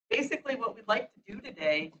 Basically, what we'd like to do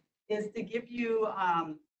today is to give you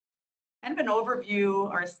kind of an overview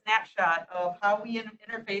or a snapshot of how we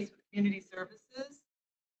interface with community services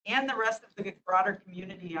and the rest of the broader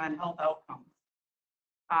community on health outcomes.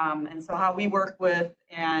 And so how we work with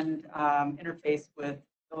and interface with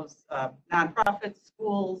those nonprofits,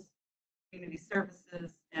 schools, community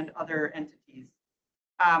services, and other entities.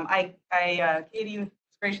 Katie was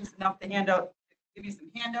gracious enough to give you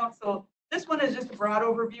some handouts. So this one is just a broad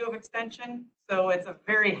overview of extension. So it's a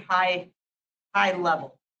very high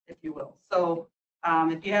level, if you will. So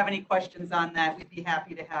if you have any questions on that, we'd be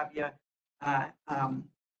happy to have you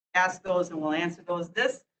ask those and we'll answer those.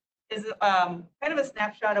 This is kind of a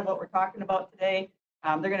snapshot of what we're talking about today.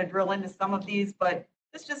 They're going to drill into some of these, but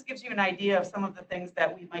this just gives you an idea of some of the things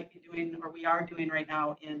that we might be doing or we are doing right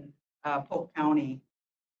now in Polk County.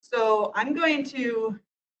 So I'm going to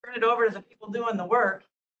turn it over to the people doing the work.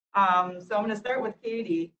 So I'm going to start with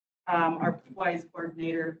Katie, our WISE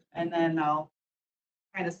coordinator, and then I'll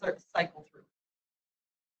kind of cycle through.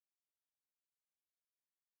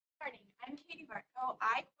 Good morning, I'm Katie Bartko.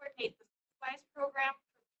 I coordinate the WISE program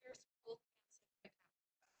for Pierce, Polk,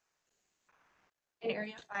 in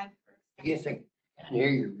Area 5. I guess I can hear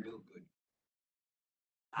you real good.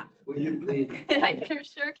 Will you please? I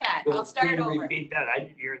sure can. I'll start over. Repeat that. I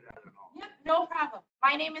didn't hear that at all. Yep, no problem.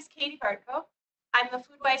 My name is Katie Bartko. I'm the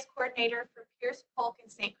FoodWise coordinator for Pierce, Polk,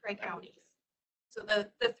 and St. Croix counties. So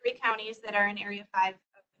the 3 counties that are in Area 5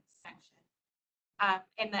 of the extension.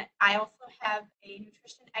 And that I also have a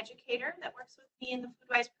nutrition educator that works with me in the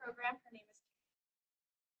FoodWise program. Her name is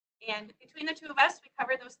Katie. And between the 2 of us, we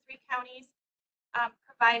cover those 3 counties,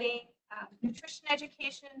 providing nutrition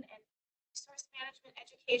education and resource management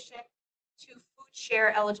education to food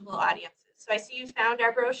share eligible audiences. So I see you found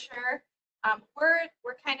our brochure.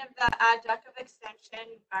 We're kind of the duck of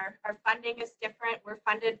extension. Our funding is different. We're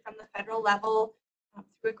funded from the federal level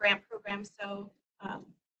through a grant program. So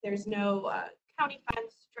there's no county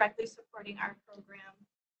funds directly supporting our program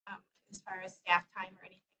as far as staff time or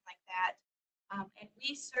anything like that. And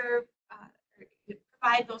we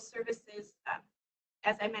provide those services,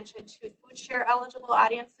 as I mentioned, to food share eligible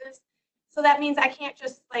audiences. So that means I can't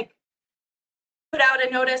just like put out a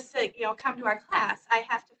notice to, come to our class. I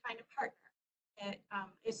have to find a partner that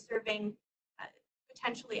is serving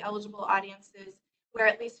potentially eligible audiences where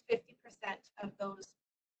at least 50% of those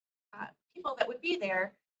people that would be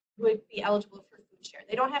there would be eligible for food share.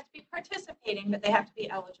 They don't have to be participating, but they have to be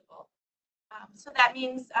eligible. So that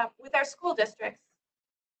means with our school districts,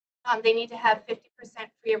 they need to have 50%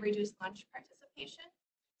 free or reduced lunch participation.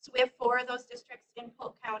 So we have 4 of those districts in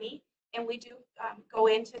Polk County, and we do go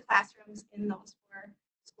into classrooms in those 4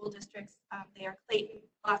 school districts. They are Clayton,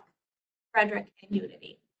 Buck, Frederick, and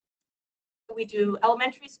Unity. So we do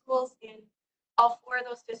elementary schools in all 4 of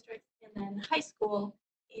those districts, and then high school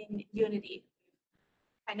in Unity.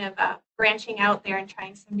 Kind of branching out there and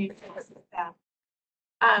trying some new things with them.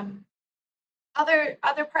 Other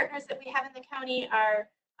partners that we have in the county are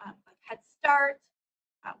like Head Start,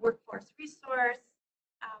 Workforce Resource,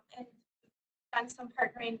 and done some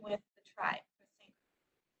partnering with the tribe.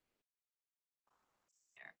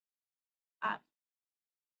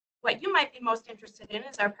 What you might be most interested in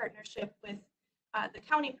is our partnership with the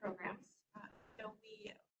county programs. So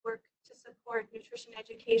we work to support nutrition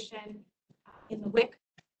education in the WIC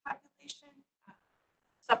population,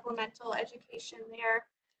 supplemental education there,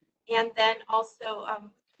 and then also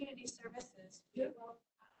community services. We've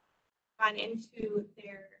gone into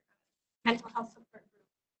their mental health support group,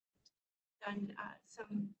 done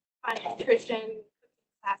some fun nutrition cooking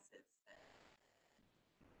classes as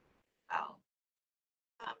well.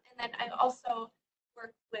 And then I also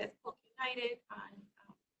work with Polk United on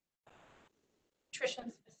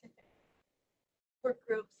nutrition specific work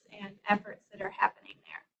groups and efforts that are happening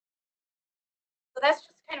there. So that's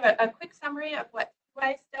just kind of a quick summary of what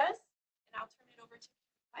WISE does, and I'll turn it over to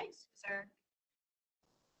WISE, who's our,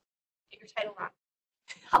 get your title wrong.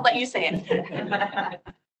 I'll let you say it.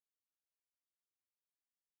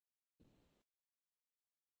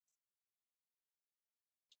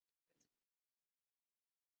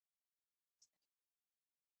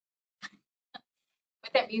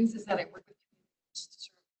 What that means is that I work with communities to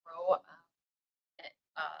sort of grow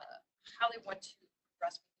how they want to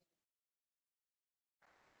progress.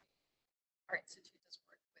 Our institute does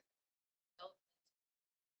work with development.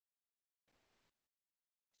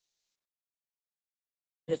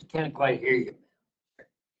 Just can't quite hear you.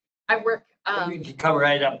 I work. You can come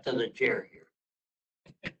right up to the chair here.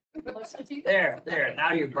 There,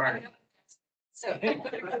 now you're burning. So I'm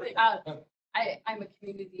a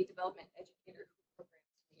community development educator who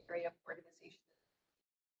programs in the area of organization.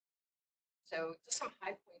 So just some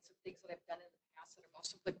high points of things that I've done in the past that are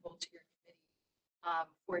most applicable to your committee.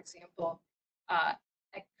 For example, at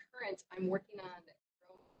current, I'm working on a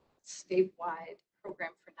statewide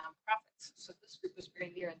program for nonprofits. So this group was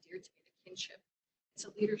very near and dear to me, the Kinship. It's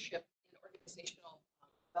a leadership and organizational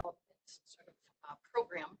development sort of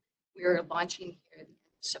program we are launching here in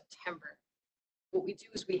September. What we do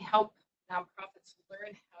is we help nonprofits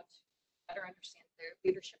learn how to better understand their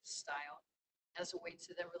leadership style as a way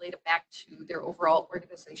to then relate it back to their overall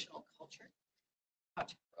organizational culture, how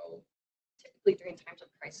to grow. Typically during times of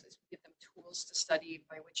crisis, we give them tools to study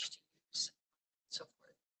by which to use, and so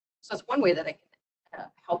forth. So that's one way that I can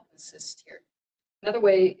help and assist here. Another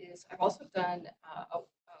way is I've also done a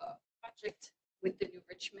project with the New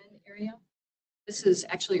Richmond area. This is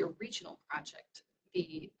actually a regional project.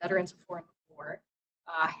 The Veterans of Foreign War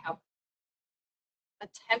have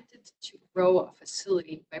attempted to grow a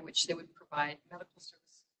facility by which they would provide medical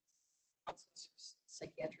services, counseling services,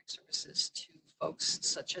 psychiatric services to folks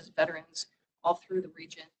such as veterans all through the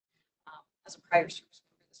region. As a prior service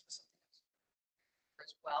member, this was something else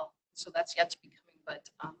as well. So that's yet to be coming, but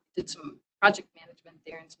did some project management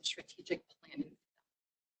there and some strategic planning.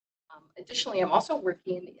 Additionally, I'm also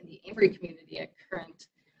working in the Amory community at current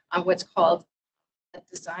on what's called a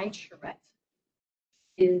design charrette.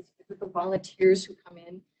 Is a group of volunteers who come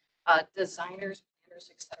in, designers, planners,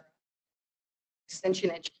 etc.,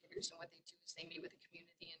 extension educators, and what they do is they meet with the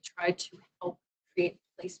community and try to help create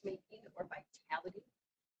placemaking or vitality.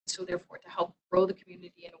 So therefore, to help grow the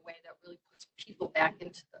community in a way that really puts people back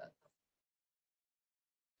into the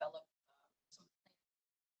develop some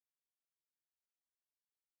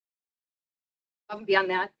plan. Beyond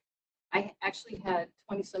that, I actually had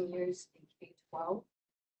 20 some years in K-12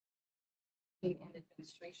 and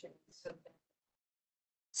administration. So the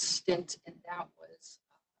stint in that was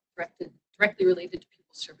directly related to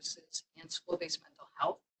people services and school-based mental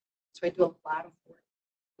health. So I do a lot of work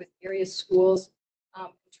with various schools,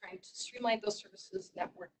 trying to streamline those services,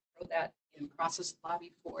 network, grow that, and process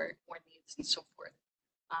lobby for more needs and so forth.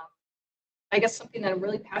 I guess something that I'm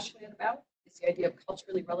really passionate about is the idea of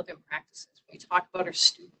culturally relevant practices. When we talk about our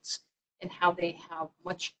students and how they have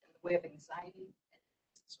much in the way of anxiety and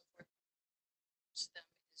so forth. Them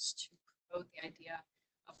is to promote the idea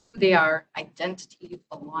of who they are, identity,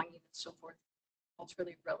 belonging, and so forth.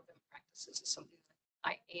 Culturally relevant practices is something that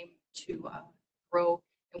I aim to grow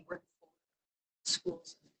and work for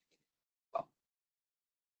schools. Well,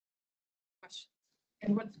 questions?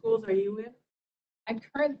 And what schools are you in? I'm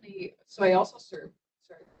currently, so I also serve,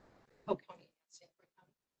 Polk County and St. Croix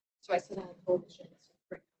County. So I sit on a coalition in St.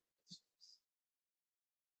 Croix County.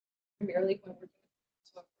 Primarily when we're doing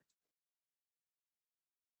so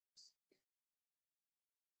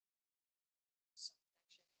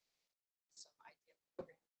some idea of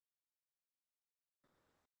program.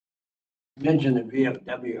 You mentioned the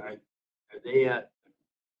VFW, are they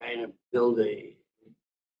trying to build a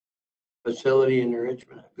facility in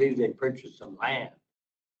Richmond? I believe they purchased some land.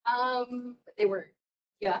 But they were,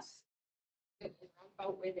 yes, in a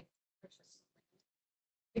roundabout way they purchased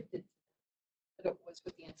land, gifted, but it was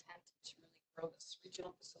with the intent to really grow this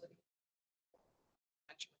regional facility.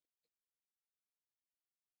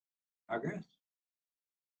 Progress.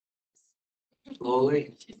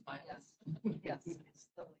 Slowly. Yes, yes,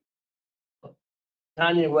 slowly.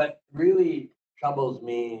 Tanya, what really troubles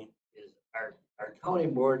me is our county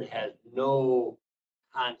board has no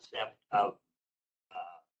concept of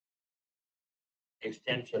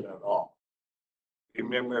extension at all.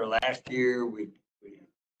 Remember last year, we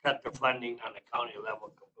cut the funding on the county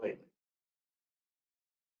level completely.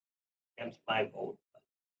 Against my vote.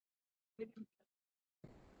 Did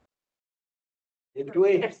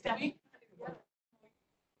we?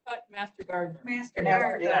 Cut Master Gardener. Master Yeah.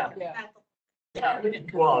 Gardener. Yeah.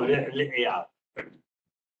 Well, yeah.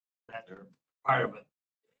 That's part of it.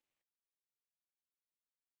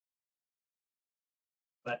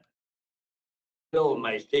 But still,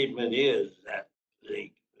 my statement is that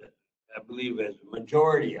I believe as a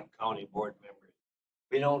majority of county board members,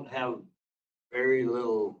 we don't have very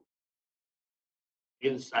little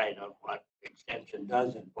insight on what extension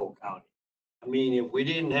does in Polk County. I mean, if we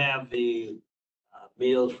didn't have the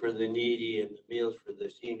meals for the needy and the meals for the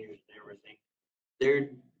seniors and everything,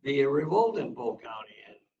 there'd be a revolt in Polk County,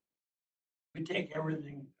 and we take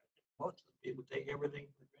everything, most of the people take everything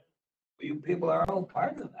for granted. You people are all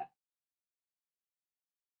part of that.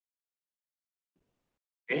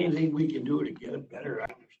 Anything we can do to get a better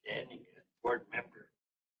understanding as board member,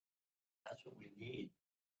 that's what we need.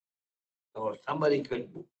 So if somebody could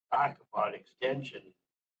talk about extension,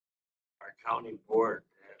 our county board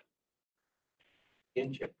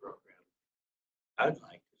kinship program, I'd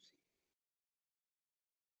like to see.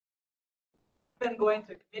 Been going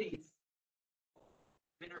to committees,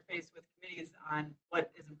 interface with committees on what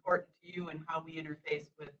is important to you and how we interface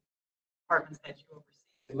with departments that you oversee.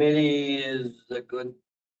 Committee is a good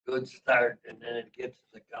start, and then it gets to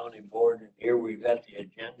the county board, and here we've got the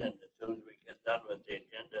agenda, and as soon as we get done with the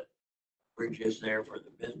agenda, we're just there for the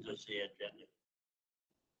business agenda.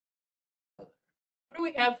 What do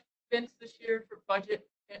we have, Vince, this year for budget?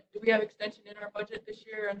 Do we have extension in our budget this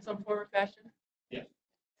year in some form or fashion? Yes.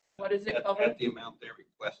 What is it At covered? the amount they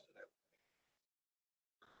requested.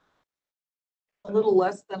 A little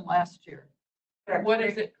less than last year. What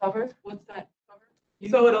is it covered? What's that covered?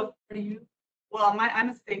 So it'll, What do you? well, I'm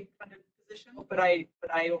a state funded position, but I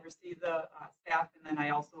oversee the staff, and then I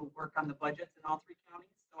also work on the budgets in all three counties.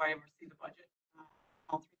 So I oversee the budget in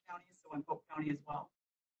all three counties, so in Polk County as well.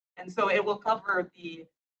 And so it will cover the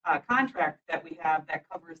contract that we have that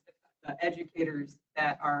covers the educators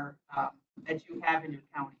that are that you have in your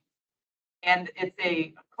county. And it's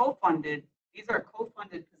a co-funded, these are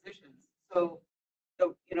co-funded positions. So,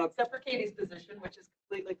 you know, except for Katie's position, which is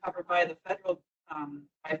completely covered by the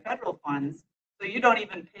federal funds. So you don't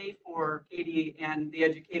even pay for Katie and the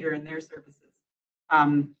educator and their services.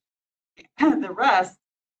 The rest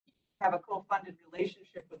have a co-funded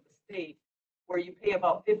relationship with the state where you pay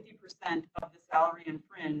about 50% of the salary and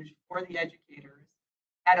fringe for the educators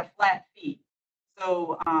at a flat fee.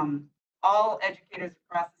 So all educators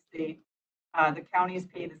across the state, the counties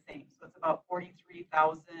pay the same. So it's about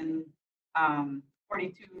 43,000,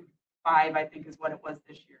 42.5, I think is what it was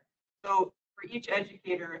this year. So for each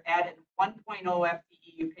educator added 1.0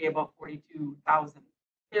 FTE, you pay about 42,000.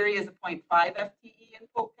 Carrie is a 0.5 FTE in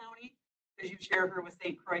Polk County because you share her with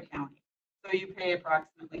St. Croix County. So you pay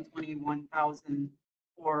approximately 21,000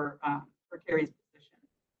 for Carrie's position.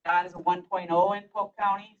 Don is a 1.0 in Polk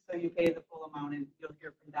County, so you pay the full amount, and you'll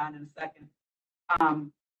hear from Don in a second.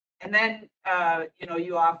 And then, you know,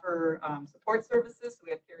 you offer support services. So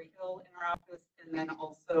we have Carrie Hill in our office, and then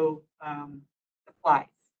also supplies.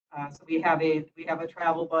 So we have a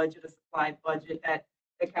travel budget, a supply budget that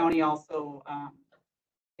the county also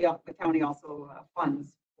the county also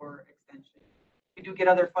funds for extension. We do get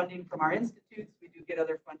other funding from our institutes. We do get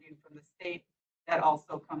other funding from the state. That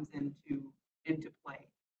also comes into play.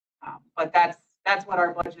 But that's what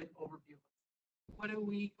our budget overview is.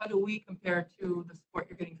 How do we compare to the support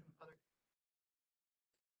you're getting from other?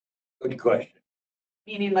 Good question.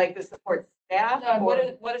 Meaning like the support staff? Yeah,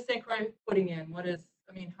 or- what is St. Croix putting in? What is,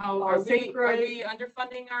 I mean, how Oh, are we, St. Croix-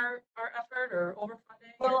 underfunding our effort or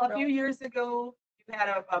overfunding? Well, or a few years ago, you had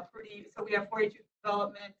a pretty, so we have 42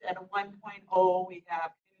 development at a 1.0. We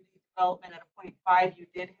have community development at a 0.5. You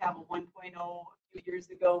did have a 1.0 a few years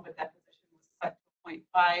ago, but that position was set to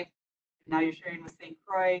 0.5. Now you're sharing with St.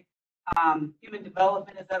 Croix. Human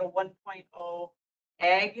development is at a 1.0.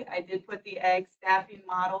 Ag, I did put the ag staffing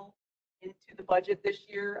model into the budget this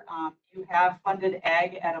year. You have funded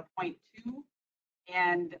ag at a 0.2.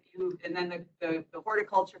 And then the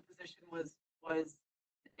horticulture position was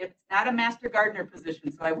it's not a master gardener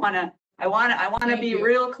position, so I want to be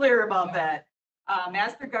real clear about that.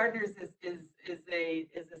 Master gardeners is a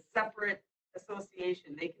separate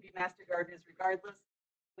association. They can be master gardeners regardless.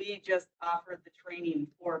 We just offered the training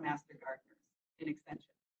for master gardeners in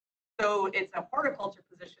extension. So it's a horticulture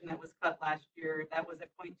position that was cut last year. That was a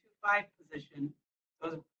 0.25 position. So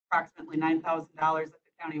it was approximately $9,000 that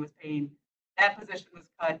the county was paying. That position was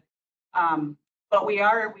cut. But we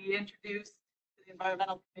introduced to the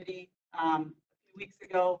environmental committee a few weeks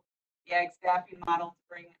ago the ag staffing model to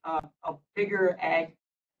bring a bigger ag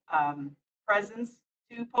presence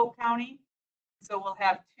to Polk County. So we'll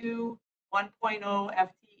have two 1.0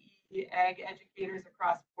 FTE ag educators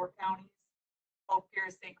across 4 counties, Polk,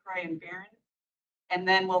 Pierce, St. Croix, and Barron. And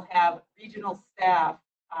then we'll have regional staff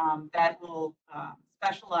that will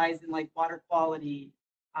specialize in like water quality,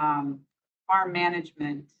 farm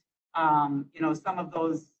management, some of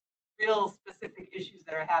those real specific issues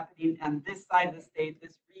that are happening on this side of the state,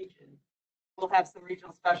 this region. We'll have some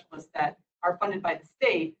regional specialists that are funded by the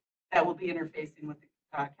state that will be interfacing with the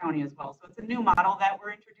county as well. So it's a new model that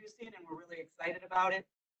we're introducing, and we're really excited about it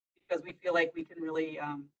because we feel like we can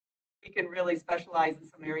really specialize in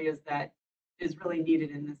some areas that is really needed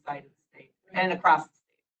in this side of the state and across the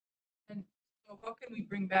state. And so how can we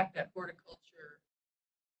bring back that horticulture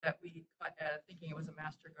that we cut at, thinking it was a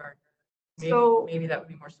master gardener? Maybe that would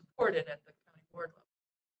be more supported at the county board level.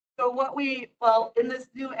 So in this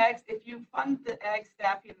new ag, if you fund the ag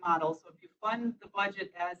staffing model, so if you fund the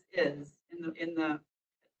budget as is in the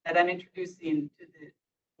that I'm introducing to the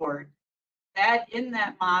board, that in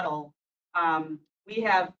that model, we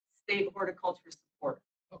have state horticulture support.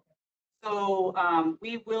 Okay. So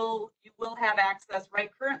you will have access. Right,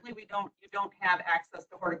 currently you don't have access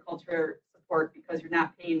to horticulture support because you're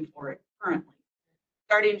not paying for it currently.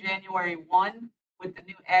 Starting January 1 with the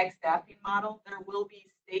new ag staffing model, there will be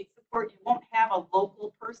state support. You won't have a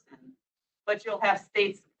local person, but you'll have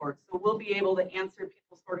state support. So we'll be able to answer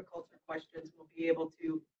people's horticulture questions. We'll be able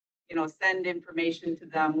to, send information to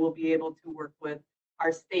them. We'll be able to work with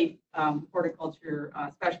our state horticulture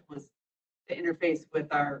specialists to interface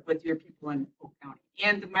with your people in Polk County.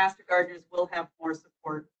 And the master gardeners will have more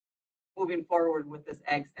support moving forward with this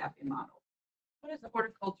ag staffing model. What is the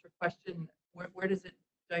horticulture question? Where does it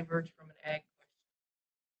diverge from an ag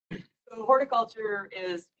question? So horticulture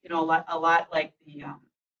is, a lot like the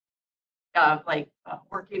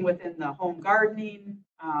working within the home gardening.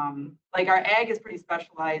 Like our ag is pretty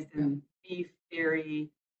specialized in beef, dairy,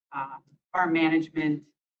 farm management,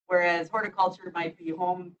 whereas horticulture might be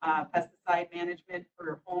home pesticide management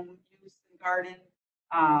for home use and garden.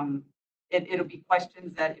 It'll be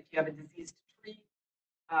questions that if you have a diseased tree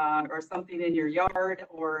or something in your yard,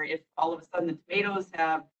 or if all of a sudden the tomatoes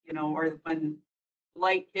have, or when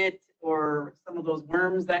blight hit, or some of those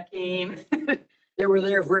worms that came. They were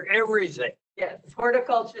there for everything. Yes,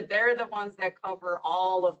 horticulture, they're the ones that cover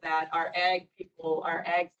all of that. Our ag people, our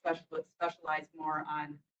ag specialists specialize more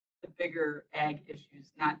on the bigger ag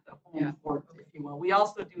issues, not the home sports, if you will. We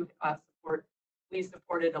also do we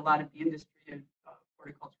supported a lot of the industry of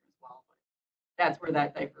horticulture as well. But that's where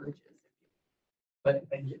that diverges. But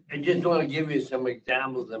I just want to give you some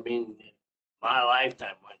examples. I mean, in my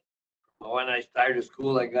lifetime, when I started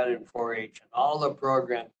school, I got in 4-H and all the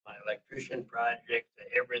programs, my electrician project,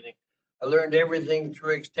 everything. I learned everything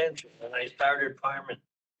through extension. When I started farming,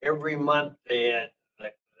 every month they had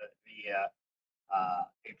the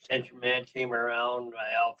extension man came around,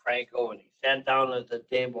 Al Franco, and he sat down at the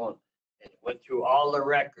table and went through all the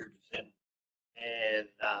records and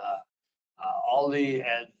all the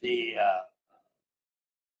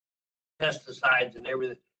pesticides and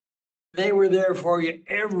everything. They were there for you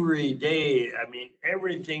every day. I mean,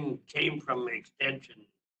 everything came from extension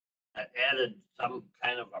added some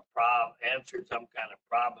kind of answered some kind of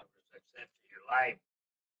problem as I said to your life.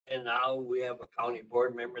 And now we have a county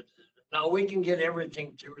board member that says, now we can get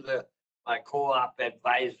everything through my co-op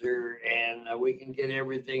advisor, and we can get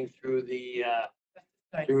everything through the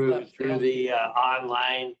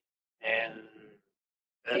online. And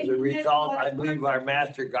as a result, I believe our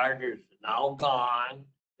master gardener is now gone.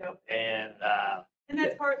 Yep. And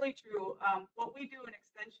that's partly true. What we do in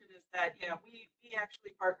extension is that, yeah, we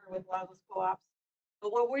actually partner with a lot of those co-ops.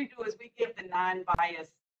 But what we do is we give the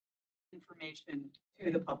non-biased information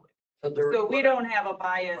to the public. So we don't have a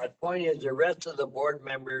bias. My point is, the rest of the board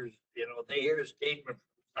members, they hear a statement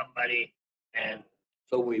from somebody, and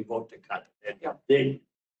so we vote to cut it. And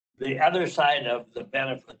the other side of the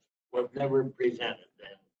benefits was never presented,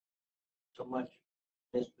 and so much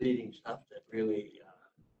misleading stuff that really.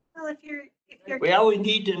 Well, if you're. We always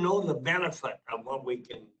need to know the benefit of what we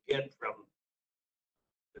can get from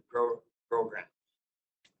the program.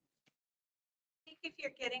 I think if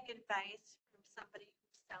you're getting advice from somebody who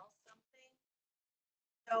sells something,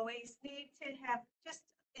 you always need to have just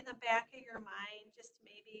in the back of your mind, just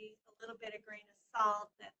maybe a little bit of grain of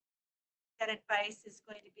salt that advice is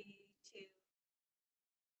going to be to,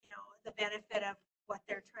 the benefit of what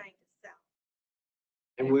they're trying to sell.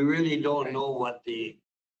 And we really don't know what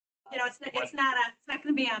It's not going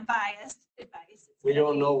to be unbiased advice. We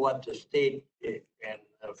don't know what the state and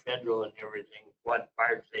the federal and everything, what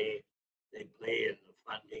part they play in the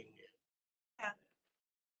funding. Yeah.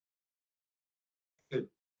 Could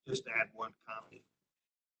just add one comment.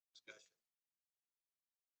 Discussion.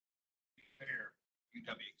 Fair,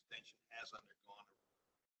 UW Extension has undergone,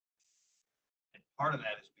 and part of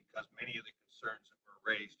that is because many of the concerns that were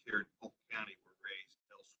raised here in Polk County were raised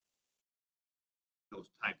elsewhere. Those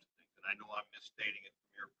types of things, and I know I'm misstating it from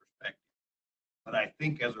your perspective, but I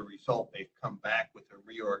think as a result, they've come back with a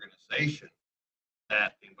reorganization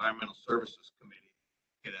that the Environmental Services Committee,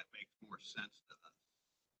 that makes more sense to us.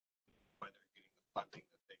 Why they're getting the funding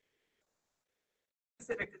that they.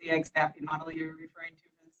 Specific to the egg staffing model you're referring to,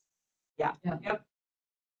 Vince? Yeah. Yep.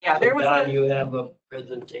 Yeah, there was Don, you have a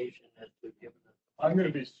presentation that we've given us. I'm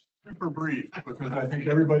going to be super brief because I think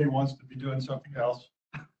everybody wants to be doing something else.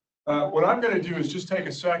 What I'm going to do is just take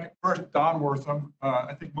a second. First, Don Wortham.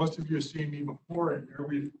 I think most of you have seen me before in here.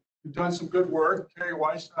 We've done some good work. Terry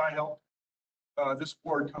Weiss and I helped this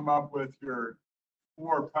board come up with your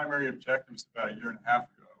 4 primary objectives about 1.5 years ago.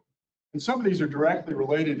 And some of these are directly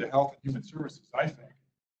related to health and human services, I think.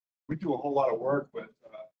 We do a whole lot of work with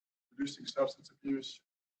reducing substance abuse,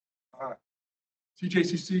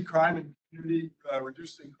 CJCC, crime and community,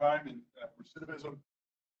 reducing crime and recidivism,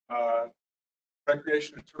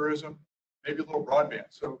 recreation and tourism, maybe a little broadband.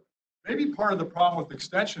 So maybe part of the problem with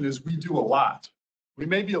extension is we do a lot. We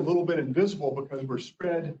may be a little bit invisible because we're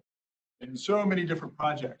spread in so many different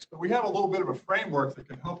projects, but we have a little bit of a framework that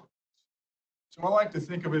can help. So I like to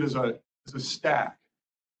think of it as a stack.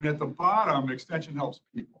 And at the bottom, extension helps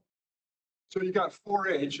people. So you got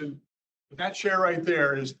 4-H, and that chair right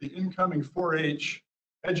there is the incoming 4-H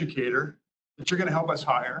educator that you're going to help us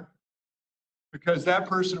hire, because that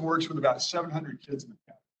person works with about 700 kids in the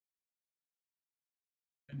county.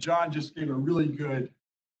 And John just gave a really good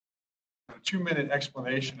 2-minute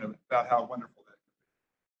explanation about how wonderful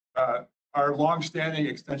that is. Our longstanding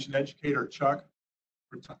extension educator, Chuck,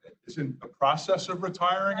 is in the process of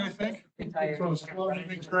retiring, I think. From slow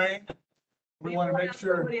moving train. We want to make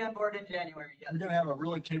sure somebody on board in January. Yes. we're going to have a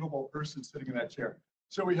really capable person sitting in that chair.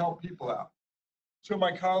 So we help people out. So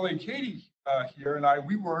my colleague Katie here and I,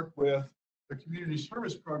 we work with the community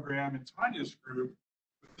service program in Tanya's group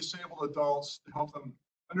with disabled adults to help them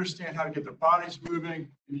understand how to get their bodies moving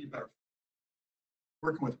and eat better.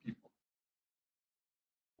 Working with people.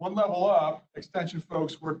 One level up, extension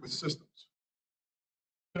folks work with systems.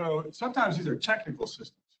 So sometimes these are technical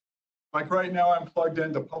systems. Like right now, I'm plugged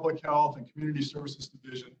into Public Health and Community Services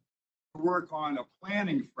Division to work on a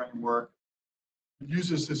planning framework that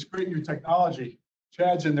uses this great new technology.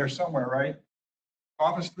 Chad's in there somewhere, right?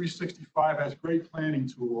 Office 365 has great planning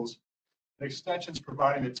tools. And Extension's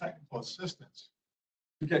providing the technical assistance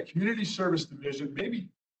to get Community Service Division, maybe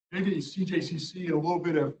CJCC, and a little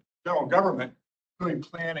bit of general government doing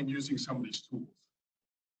planning using some of these tools.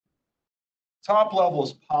 Top level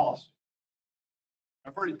is policy.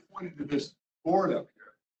 I've already pointed to this board up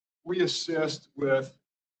here. We assist with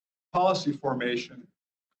policy formation.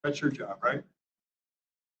 That's your job, right?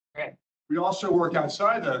 Right. We also work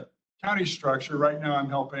outside the county structure. Right now, I'm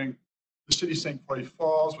helping the city of St. Clair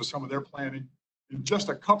Falls with some of their planning. In just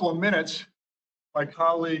a couple of minutes, my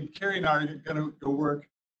colleague Carrie and I are going to go work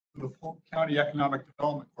with the Polk County Economic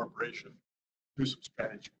Development Corporation, do some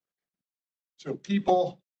strategy. So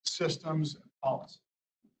people, systems, and policy.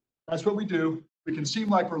 That's what we do. We can seem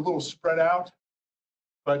like we're a little spread out,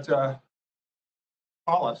 but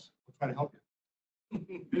call us. We'll try to help you.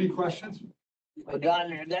 Any questions? Well,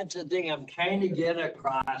 Don, that's the thing I'm trying to get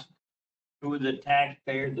across to the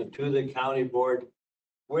taxpayers and to the county board,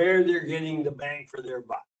 where they're getting the bang for their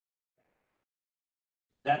buck.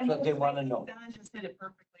 That's what they want to know. Don just hit it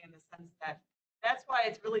perfectly in the sense that that's why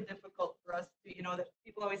it's really difficult for us to, you know, that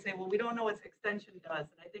people always say, well, we don't know what extension does.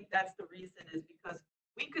 And I think that's the reason is because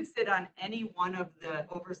we could sit on any one of the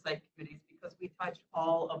oversight committees because we touch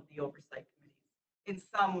all of the oversight committees in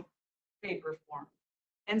some shape or form.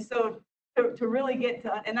 And so to really get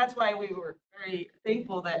to, and that's why we were very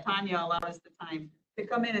thankful that Tanya allowed us the time to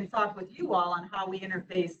come in and talk with you all on how we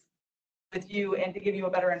interface with you and to give you a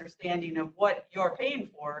better understanding of what you're paying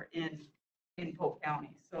for in Polk County.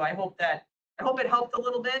 So I hope it helped a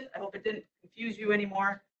little bit. I hope it didn't confuse you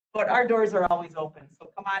anymore, but our doors are always open.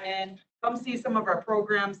 So come on in, come see some of our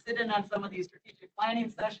programs, sit in on some of these strategic planning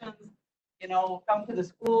sessions, you know, come to the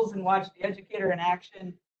schools and watch the educator in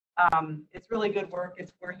action. It's really good work.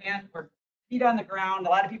 We're feet on the ground. A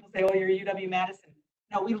lot of people say, oh, you're UW-Madison.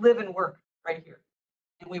 No, we live and work right here.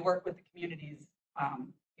 And we work with the communities,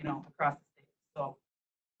 you know, across the state. So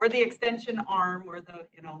we're the extension arm. We're the,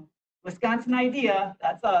 you know, Wisconsin idea.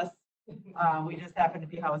 That's us. We just happen to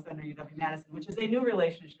be housed under UW-Madison, which is a new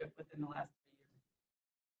relationship within the last 3 years.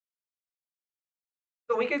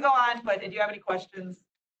 So we could go on, but did you have any questions?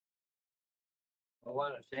 I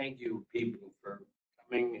want to thank you people for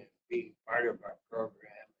coming and being part of our program.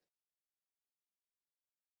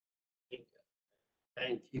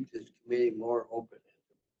 And keep this committee more open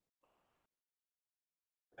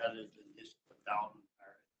rather than just put down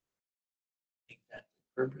our, I think that's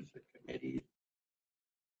the purpose of committees.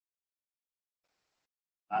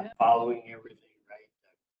 Not following everything right.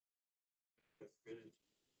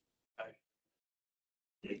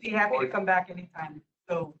 Be happy to come back anytime.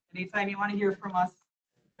 So anytime you want to hear from us,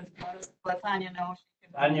 just let Tanya know.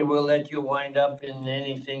 Tanya, we'll let you wind up in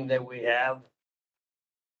anything that we have.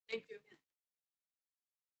 Thank you.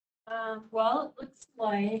 Well, it looks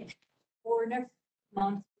like for next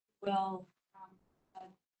month, we'll have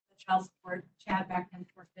the child support chat back and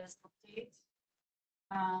forth this update.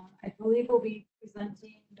 I believe we'll be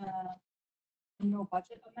presenting the annual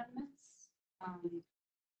budget amendments.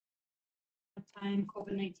 The time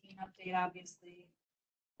COVID-19 update, obviously,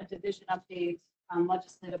 a division update,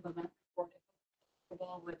 legislative event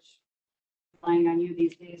report, which relying on you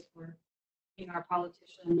these days for being our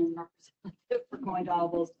politician and representative for going to all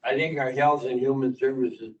those. I think our health and human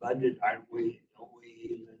services budget, don't we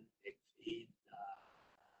even exceed?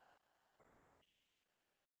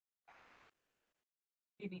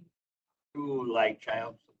 To like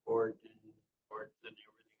child support and sports and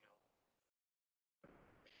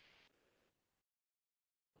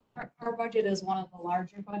everything else. Our budget is one of the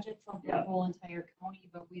larger budgets of the whole entire county,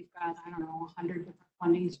 but we've got, I don't know, 100 different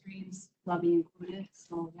funding streams, levy included.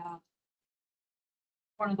 So yeah,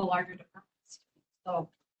 one of the larger departments. So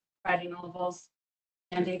providing all of those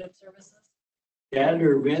mandated services. Chad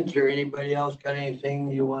or Vince or anybody else got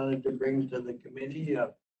anything you wanted to bring to the committee?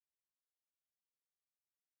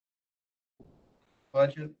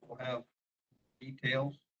 Budget will have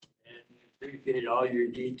details. And we appreciate all your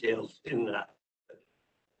details in that.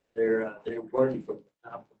 They're important from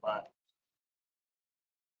top to bottom.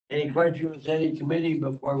 Any questions, any committee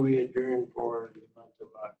before we adjourn for the month of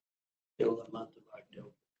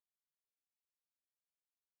October?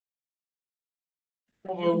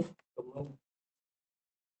 Move.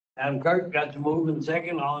 Adam Clark got the move in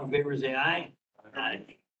second. All in favor, say aye.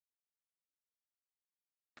 Aye.